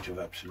screens, which have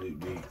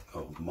absolutely,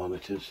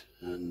 monitors,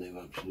 and they've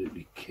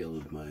absolutely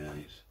killed my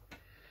eyes.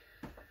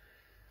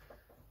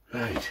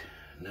 Right,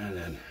 now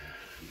then,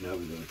 now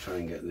we're going to try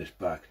and get this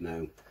back.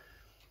 Now,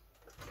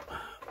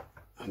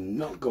 I'm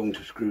not going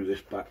to screw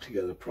this back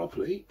together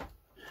properly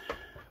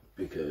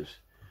because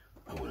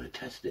I want to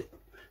test it,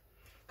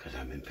 because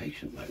I'm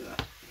impatient like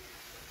that.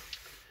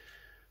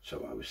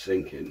 So I was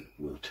thinking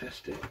we'll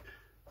test it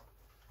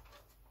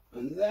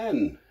and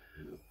then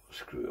we'll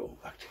screw it all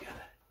back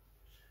together.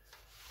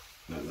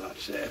 Now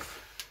that's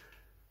if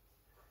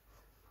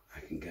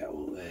I can get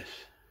all this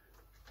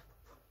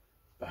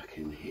back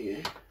in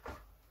here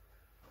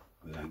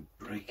without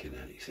breaking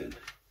anything,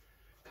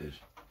 because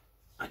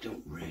I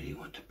don't really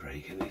want to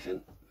break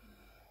anything.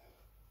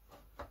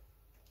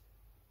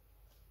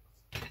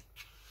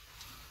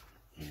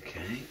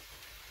 Okay.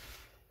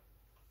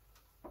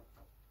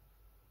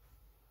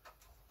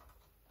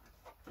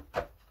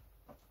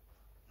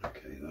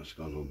 Okay, that's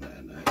gone on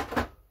there now.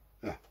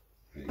 Ah,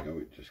 there you go,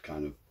 it just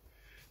kind of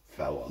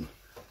fell on.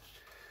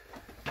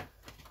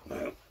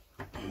 Now,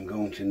 I'm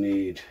going to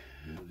need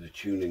the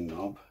tuning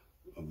knob,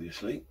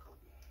 obviously.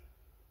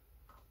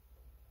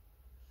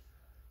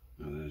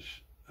 Now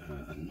there's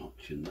a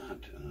notch in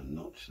that and a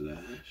notch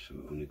there, so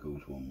it only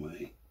goes one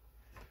way.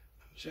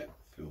 That's it,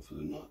 feel for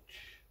the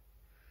notch.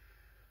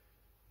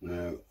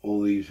 Now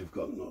all these have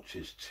got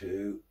notches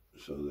too,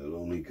 so they'll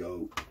only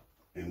go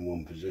in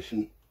one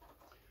position.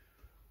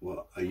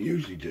 What I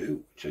usually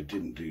do, which I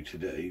didn't do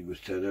today, was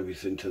turn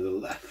everything to the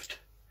left.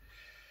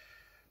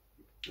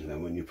 And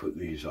then when you put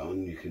these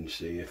on, you can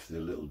see if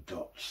the little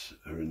dots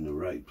are in the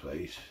right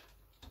place,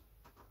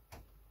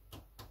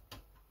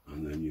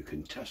 and then you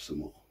can test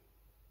them all.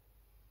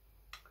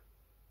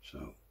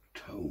 So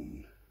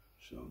tone,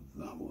 so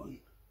that one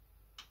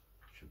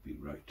should be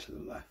right to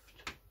the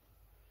left,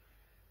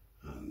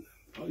 and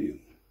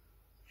volume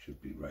should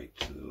be right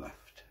to the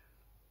left.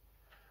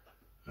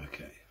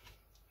 Okay,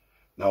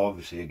 now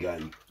obviously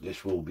again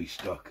this will be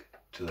stuck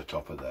to the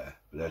top of there,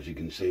 but as you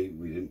can see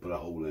we didn't put a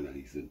hole in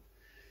anything,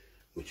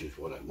 which is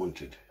what I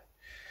wanted.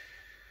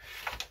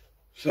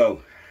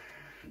 So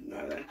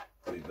now then,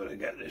 we've got to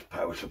get this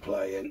power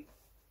supply in.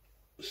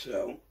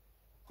 So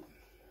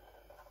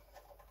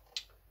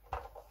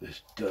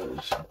this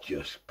does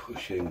just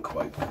push in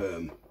quite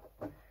firm,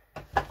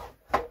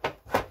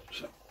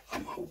 so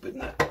I'm hoping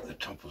that the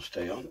top will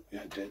stay on.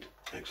 Yeah, it did.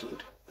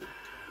 Excellent.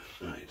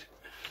 Right,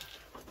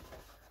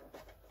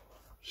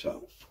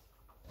 so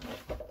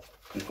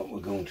what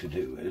we're going to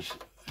do is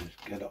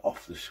get it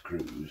off the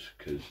screws,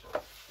 because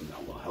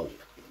that will help,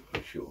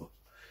 I'm sure.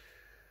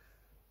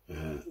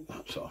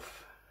 That's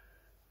off.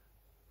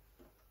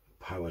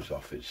 Power's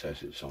off, it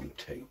says it's on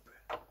tape.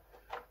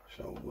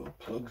 So we'll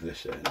plug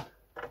this in.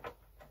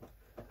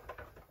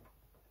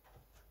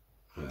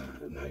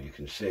 Now you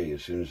can see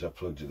as soon as I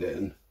plugged it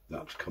in,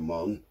 that's come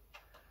on.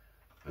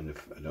 And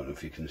I don't know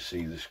if you can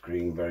see the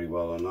screen very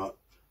well or not,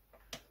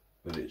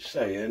 but it's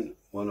saying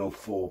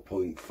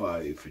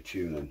 104.5 for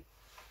tuning.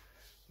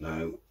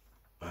 Now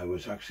I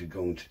was actually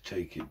going to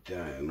take it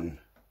down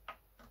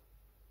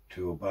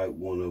to about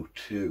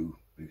 102,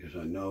 because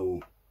I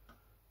know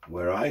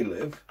where I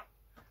live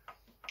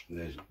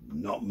there's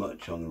not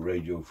much on the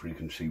radio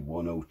frequency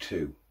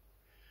 102.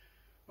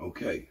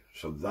 Okay,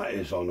 so that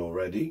is on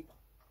already.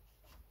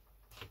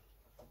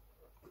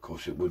 Of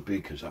course it would be,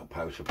 because that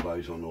power supply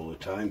is on all the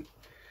time.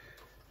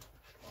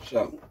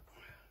 So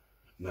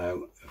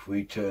now if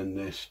we turn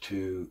this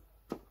to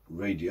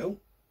radio,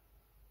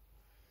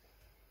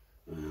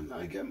 and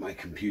I get my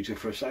computer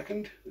for a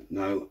second.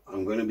 Now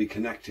I'm going to be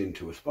connecting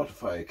to a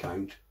Spotify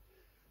account,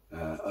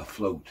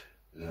 afloat.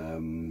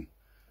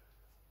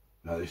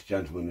 Now this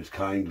gentleman has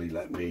kindly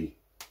let me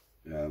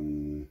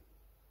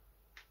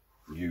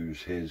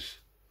use his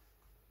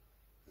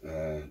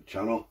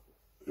channel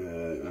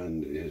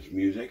and his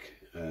music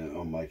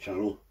on my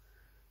channel,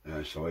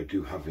 so I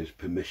do have his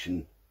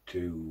permission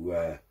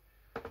to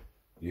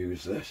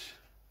use this.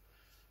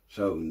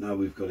 So now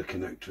we've got to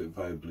connect to it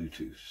via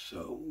Bluetooth.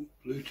 So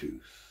Bluetooth,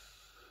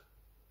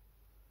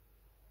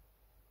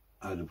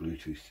 add a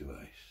Bluetooth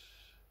device,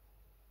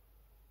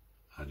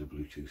 add a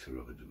Bluetooth or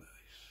other device,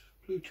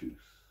 Bluetooth.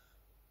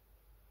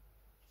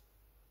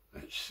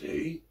 Let's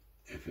see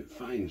if it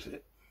finds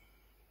it.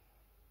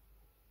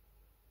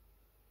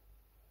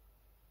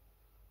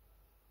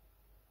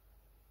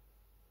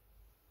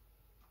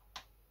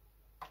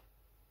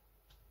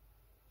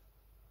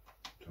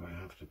 Do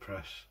I have to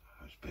press?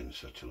 It's been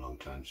such a long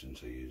time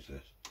since I used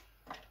this.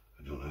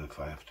 I don't know if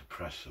I have to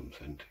press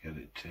something to get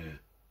it to...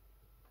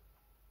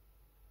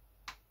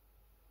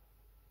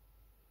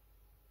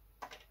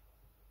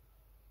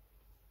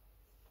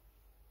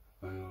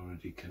 Have I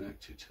already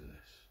connected to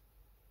this?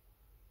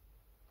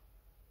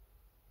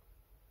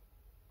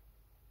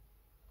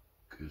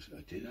 Because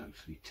I did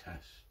actually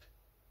test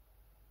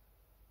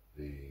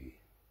the...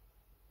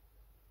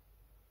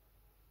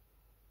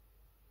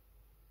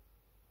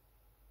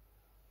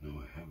 No,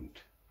 I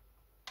haven't.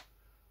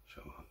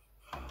 So,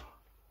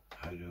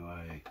 how do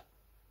I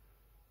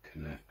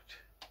connect?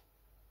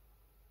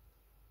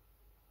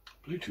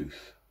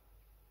 Bluetooth.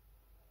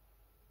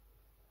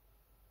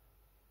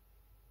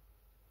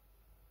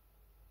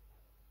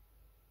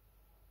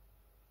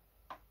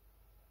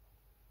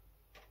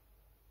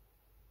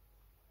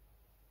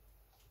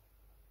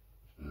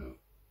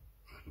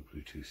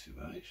 Bluetooth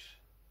device.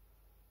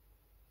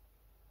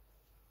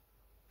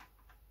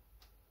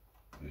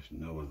 There's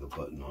no other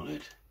button on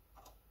it.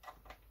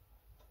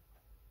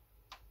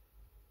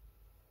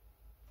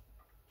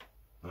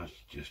 That's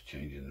just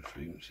changing the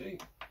frequency.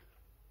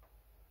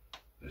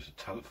 There's a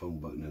telephone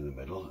button in the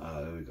middle.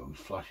 Ah, there we go,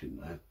 it's flashing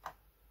now.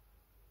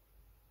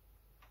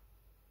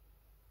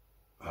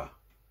 Ah,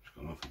 it's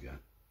gone off again.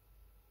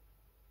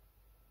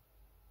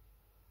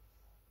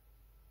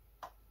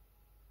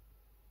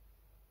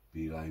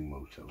 Beeline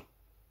Moto.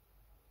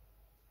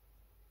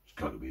 It's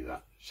got to be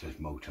that. It says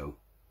Moto,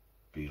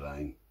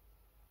 Beeline.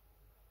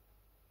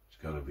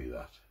 It's got to be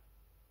that.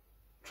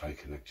 Try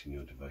connecting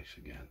your device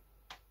again.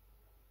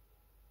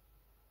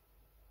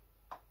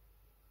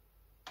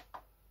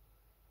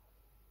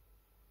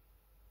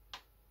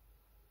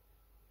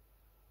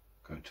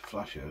 Got it to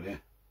flash earlier.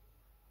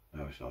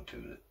 No, it's not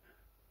doing it.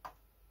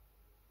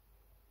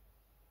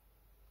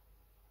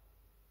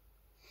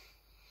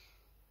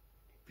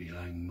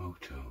 Beeline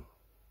Moto.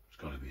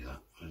 It's got to be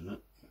that, isn't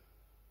it?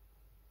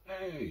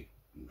 Hey,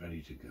 I'm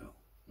ready to go.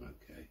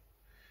 Okay.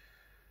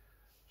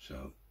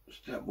 So,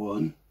 step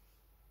one,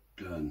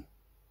 done.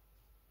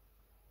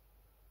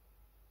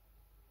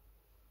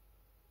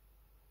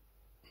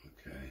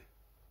 Okay.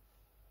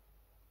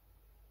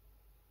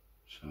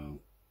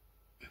 So,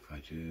 if I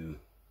do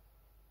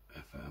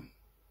FM,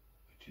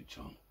 which it's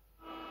on.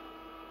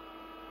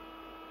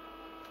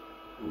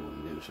 Oh,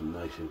 I'm getting some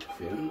nice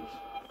interference.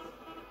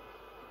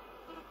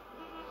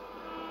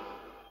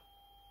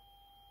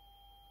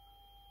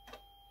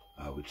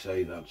 I would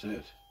say that's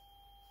it,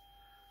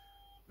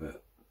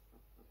 but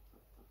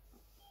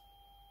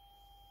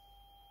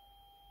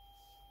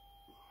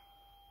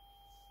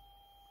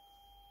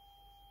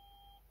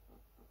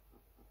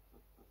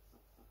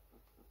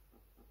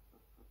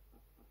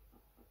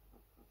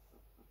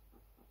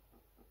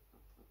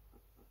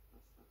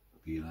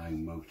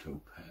Beeline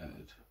Moto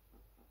paired.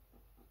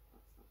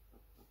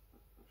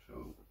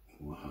 So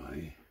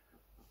why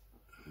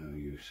are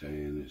you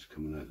saying it's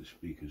coming out the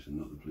speakers and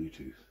not the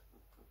Bluetooth?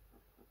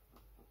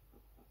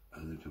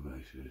 Other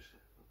devices.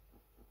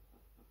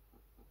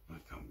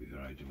 That can't be the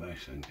right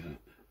device then, can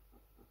it?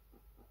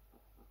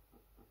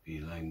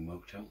 Beeline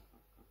Moto.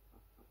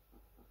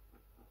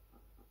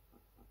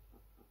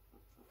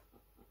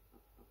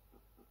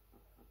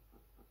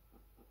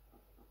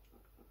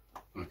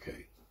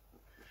 Okay.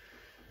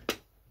 So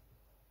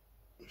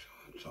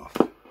it's off.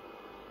 Turn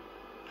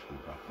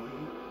it back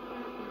on.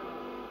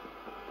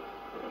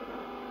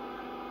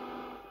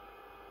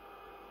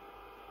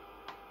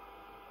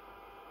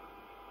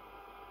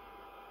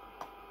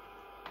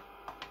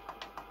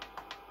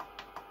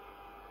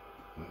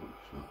 No,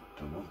 it's not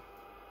double.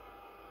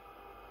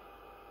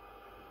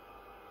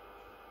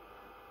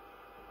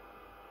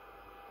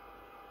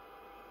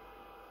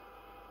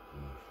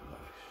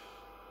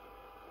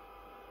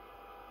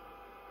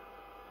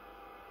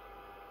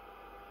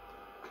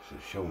 Because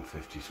it's showing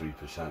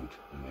 53%,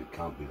 and it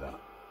can't be that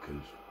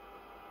because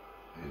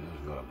it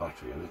hasn't got a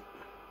battery in it.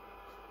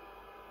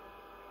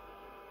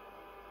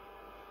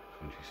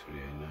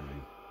 23A9.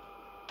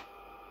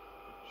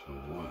 So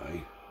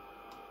why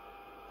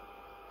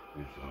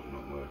is that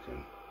not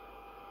working?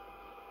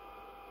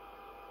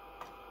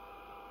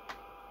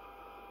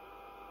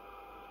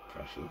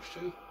 Press those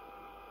two.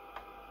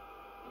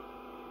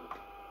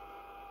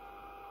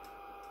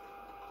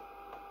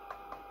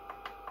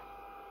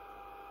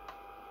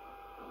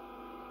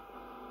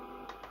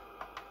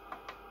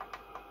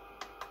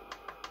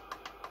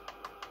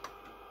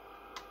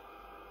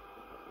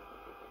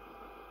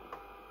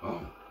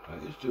 Oh,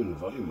 that is doing the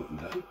volume up and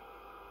down.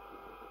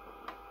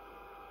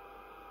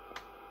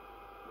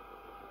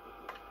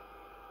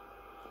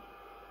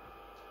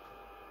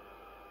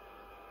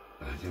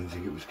 I didn't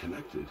think it was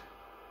connected.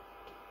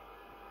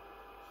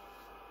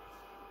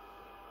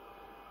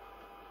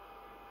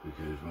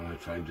 Because when I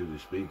try and do the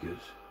speakers,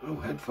 oh,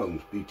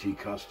 headphones, BT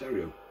car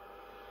stereo.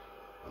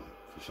 Oh,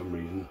 for some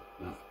reason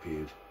that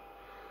appeared.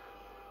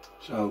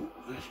 So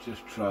let's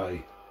just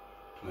try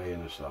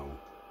playing a song.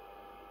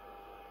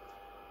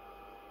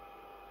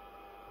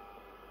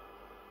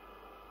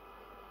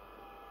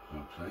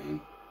 Start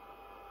playing.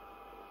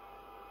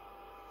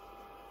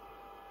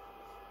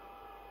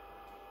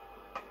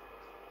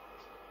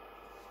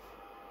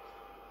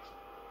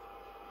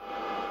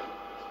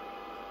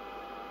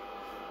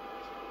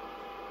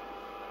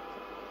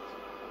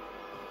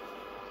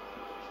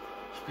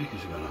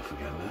 Speakers are gone off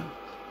again now.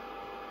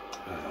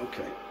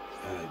 Okay,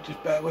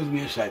 just bear with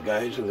me a sec,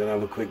 guys. I'm going to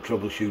have a quick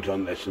troubleshoot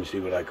on this and see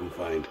what I can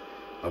find.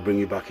 I'll bring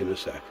you back in a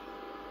sec.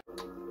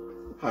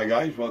 Hi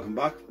guys, welcome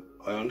back.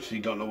 I honestly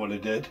don't know what I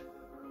did,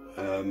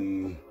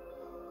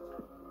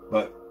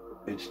 but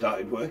it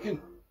started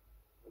working.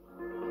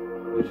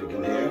 As you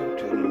can hear,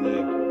 turning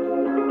the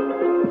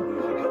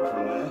music up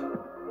from there.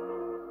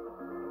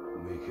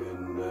 We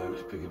can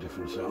let's pick a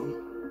different song.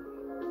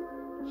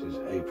 This is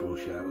April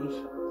Showers.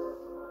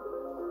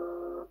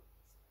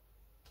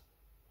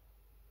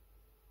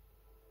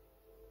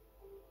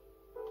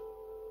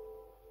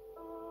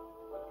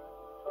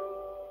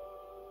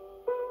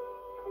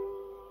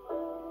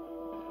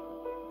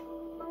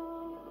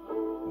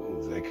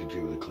 I could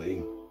do with a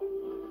clean.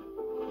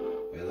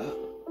 Hear that?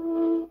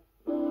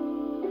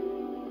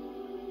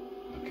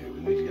 Okay,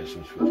 we need to get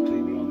some Swift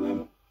cleaner on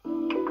them.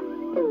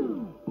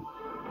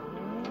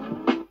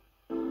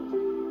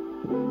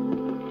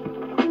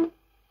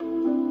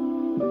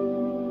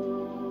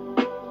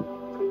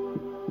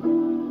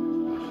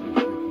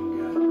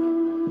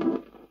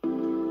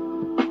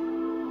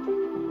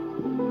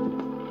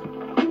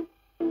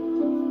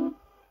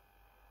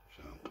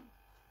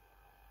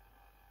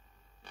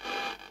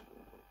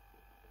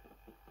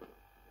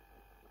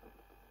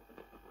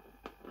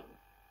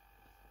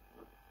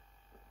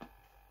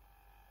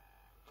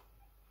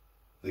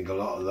 I think a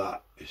lot of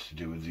that is to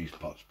do with these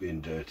pots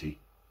being dirty,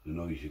 the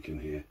noise you can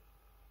hear.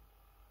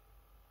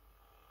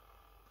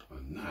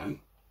 And now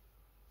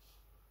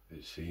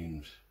it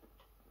seems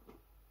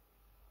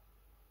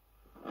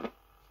to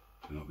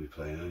not be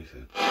playing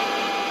anything.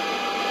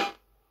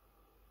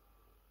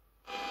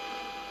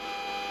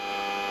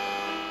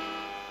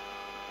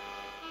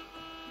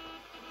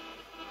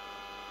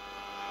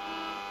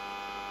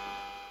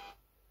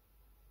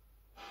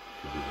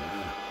 Should be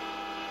there.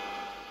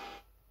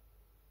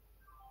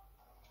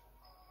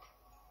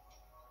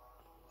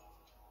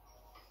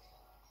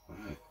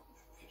 Right,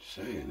 it's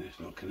saying it's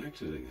not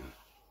connected again.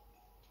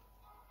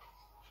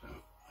 So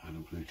add a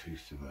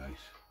Bluetooth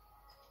device.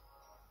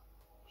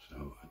 So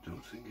I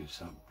don't think it's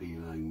that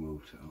B-line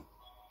motor.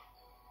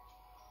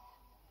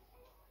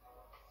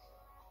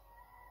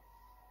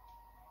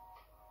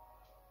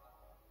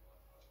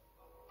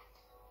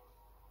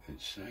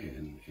 It's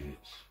saying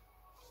it's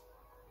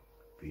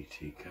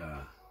BT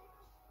car.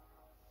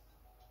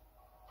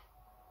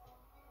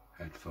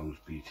 Headphones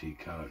BT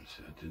car, it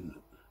said, didn't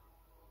it?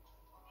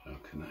 So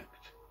connect.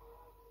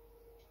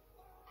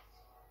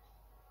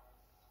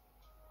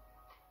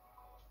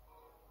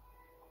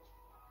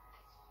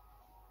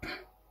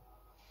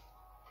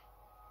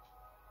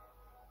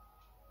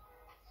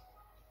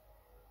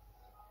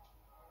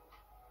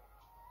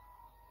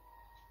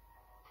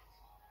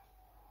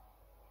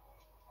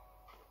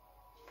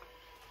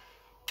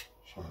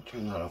 So I'll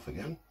turn that off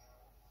again.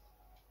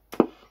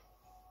 Like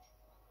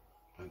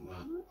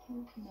that.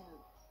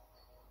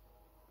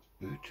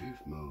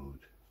 Bluetooth mode.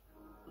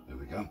 There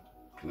we go.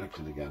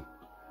 Connected again.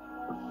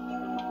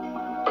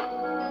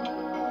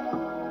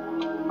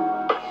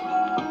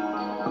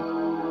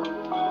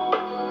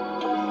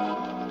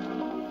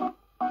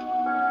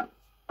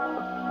 I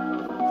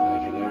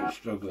can hear it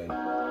struggling.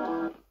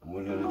 I'm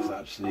wondering if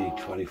that's the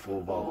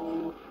 24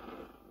 volt.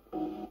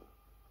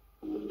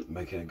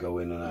 Making it go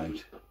in and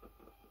out.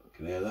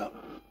 Can you hear that?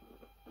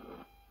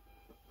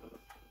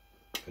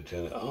 I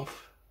turn it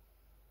off.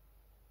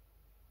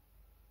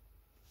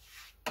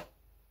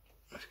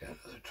 Let's get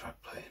another track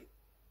playing.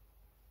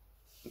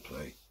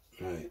 Play.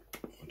 Right,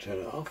 we'll turn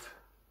it off.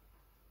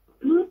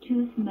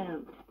 Bluetooth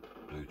mode.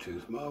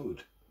 Bluetooth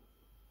mode.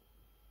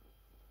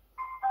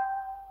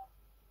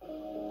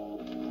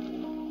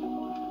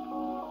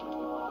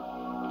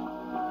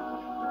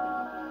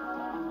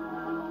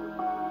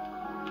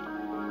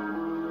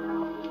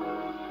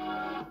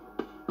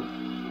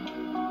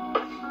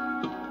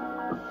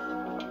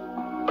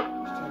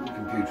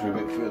 A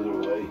bit further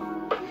away.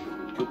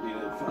 It could be a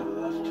little further,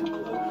 that's too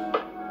close.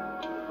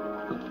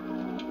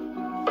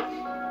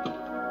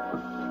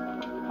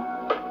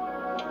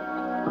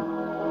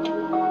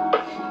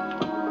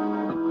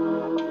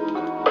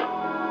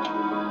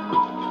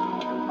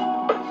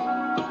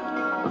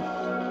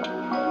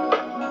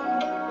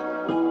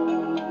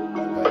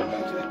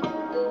 Better.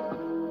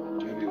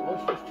 Maybe it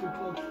was just too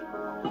close.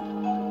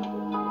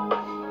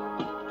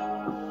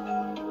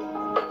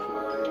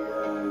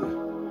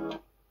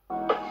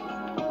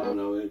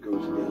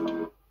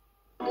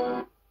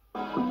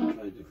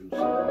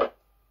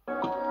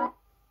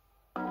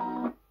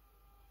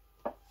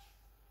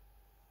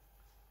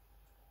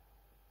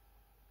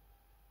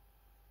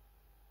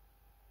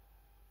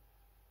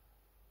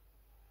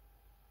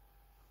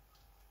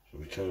 So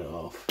we turn it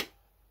off,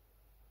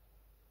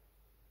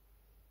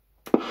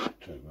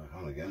 turn it back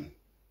on again.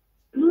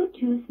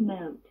 Bluetooth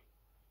mode.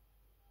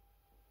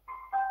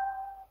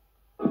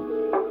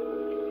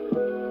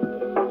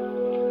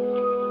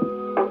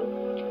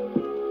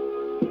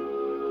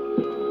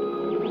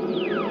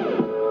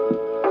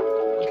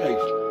 Okay,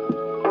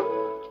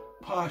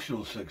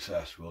 partial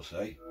success we'll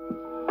say.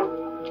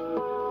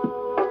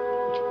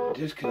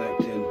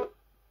 Disconnecting,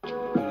 but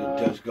it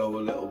does go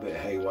a little bit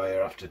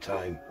haywire after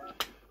time.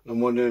 I'm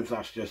wondering if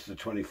that's just the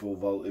 24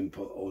 volt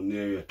input or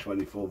near a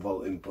 24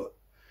 volt input.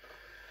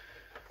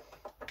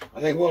 I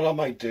think what I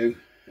might do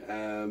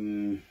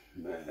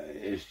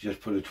is just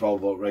put a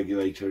 12 volt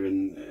regulator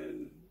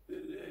in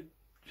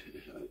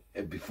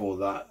before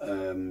that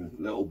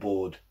little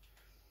board.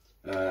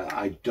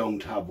 I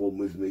don't have one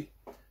with me,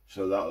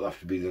 so that'll have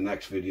to be the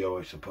next video,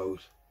 I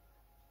suppose.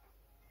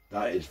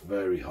 That is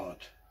very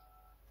hot.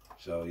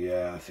 So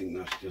yeah, I think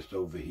that's just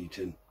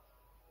overheating.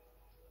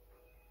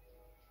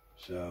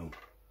 So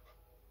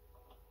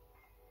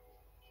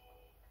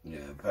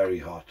yeah, very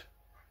hot.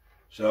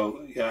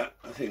 So yeah,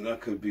 I think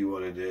that could be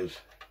what it is.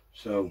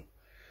 So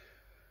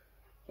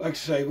like I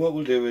say, what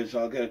we'll do is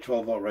I'll get a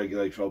 12-volt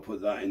regulator, I'll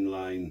put that in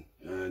line,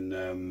 and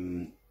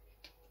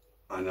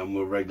then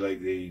we'll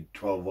regulate the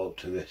 12-volt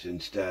to this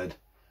instead,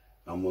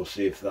 and we'll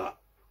see if that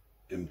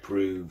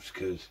improves,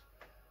 because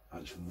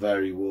that's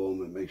very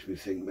warm. It makes me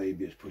think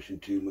maybe it's pushing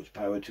too much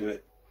power to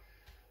it.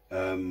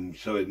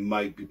 So it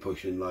might be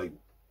pushing like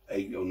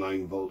 8 or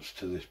 9 volts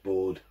to this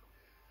board,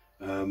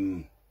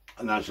 and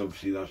that's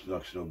obviously that's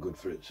not good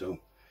for it. So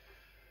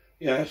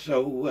yeah,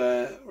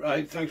 so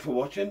right, thanks for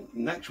watching.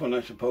 Next one,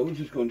 I suppose,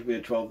 is going to be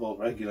a 12-volt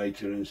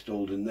regulator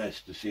installed in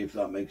this to see if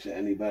that makes it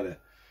any better.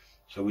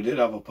 So we did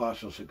have a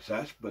partial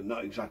success, but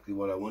not exactly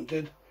what I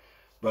wanted.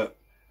 But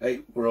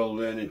hey, we're all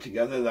learning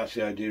together. That's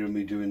the idea of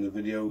me doing the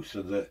video,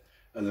 so that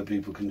other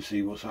people can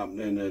see what's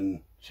happening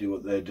and see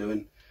what they're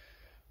doing.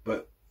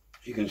 But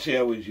you can see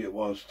how easy it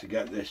was to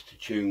get this to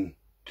tune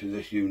to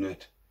this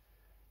unit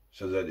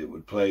so that it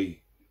would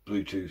play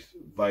Bluetooth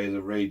via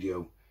the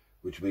radio,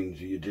 which means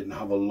you didn't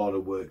have a lot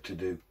of work to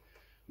do.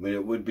 I mean,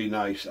 it would be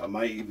nice. I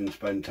might even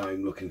spend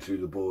time looking through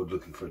the board,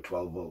 looking for a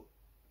 12-volt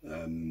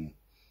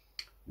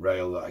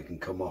rail that I can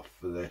come off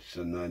for this,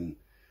 and then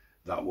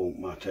that won't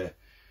matter.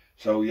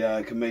 So yeah,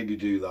 I can maybe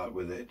do that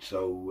with it.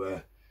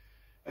 So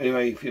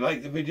anyway, if you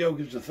like the video,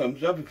 give us a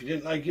thumbs up. If you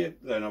didn't like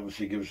it, then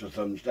obviously give us a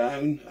thumbs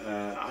down.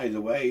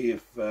 Either way,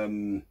 if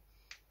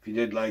you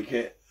did like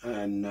it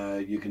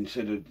and you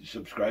considered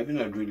subscribing,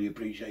 I'd really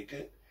appreciate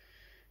it.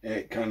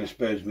 It kind of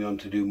spurs me on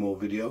to do more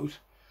videos.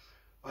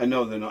 I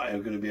know they're not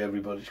going to be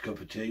everybody's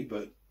cup of tea,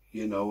 but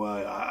you know,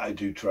 I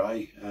do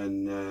try,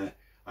 and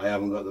I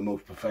haven't got the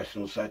most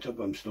professional setup.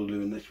 I'm still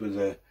doing this with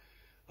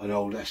an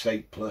old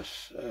S8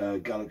 Plus,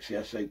 Galaxy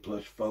S8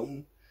 Plus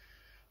phone.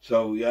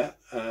 So yeah,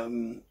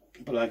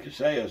 but like I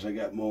say, as I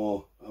get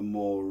more and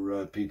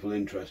more people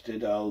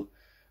interested, I'll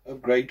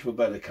upgrade to a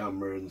better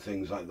camera and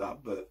things like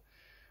that. But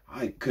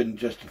I couldn't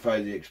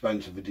justify the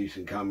expense of a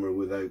decent camera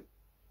without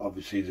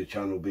obviously the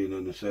channel being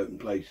in a certain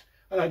place.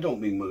 And I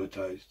don't mean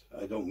monetized,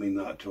 I don't mean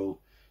that at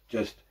all.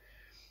 Just,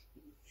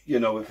 you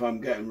know, if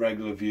I'm getting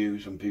regular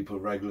views and people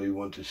regularly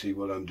want to see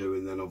what I'm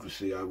doing, then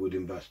obviously I would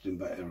invest in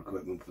better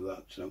equipment for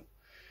that. So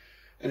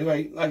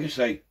anyway, like I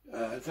say,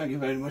 thank you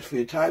very much for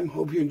your time.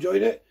 Hope you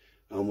enjoyed it,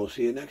 and we'll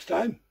see you next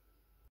time.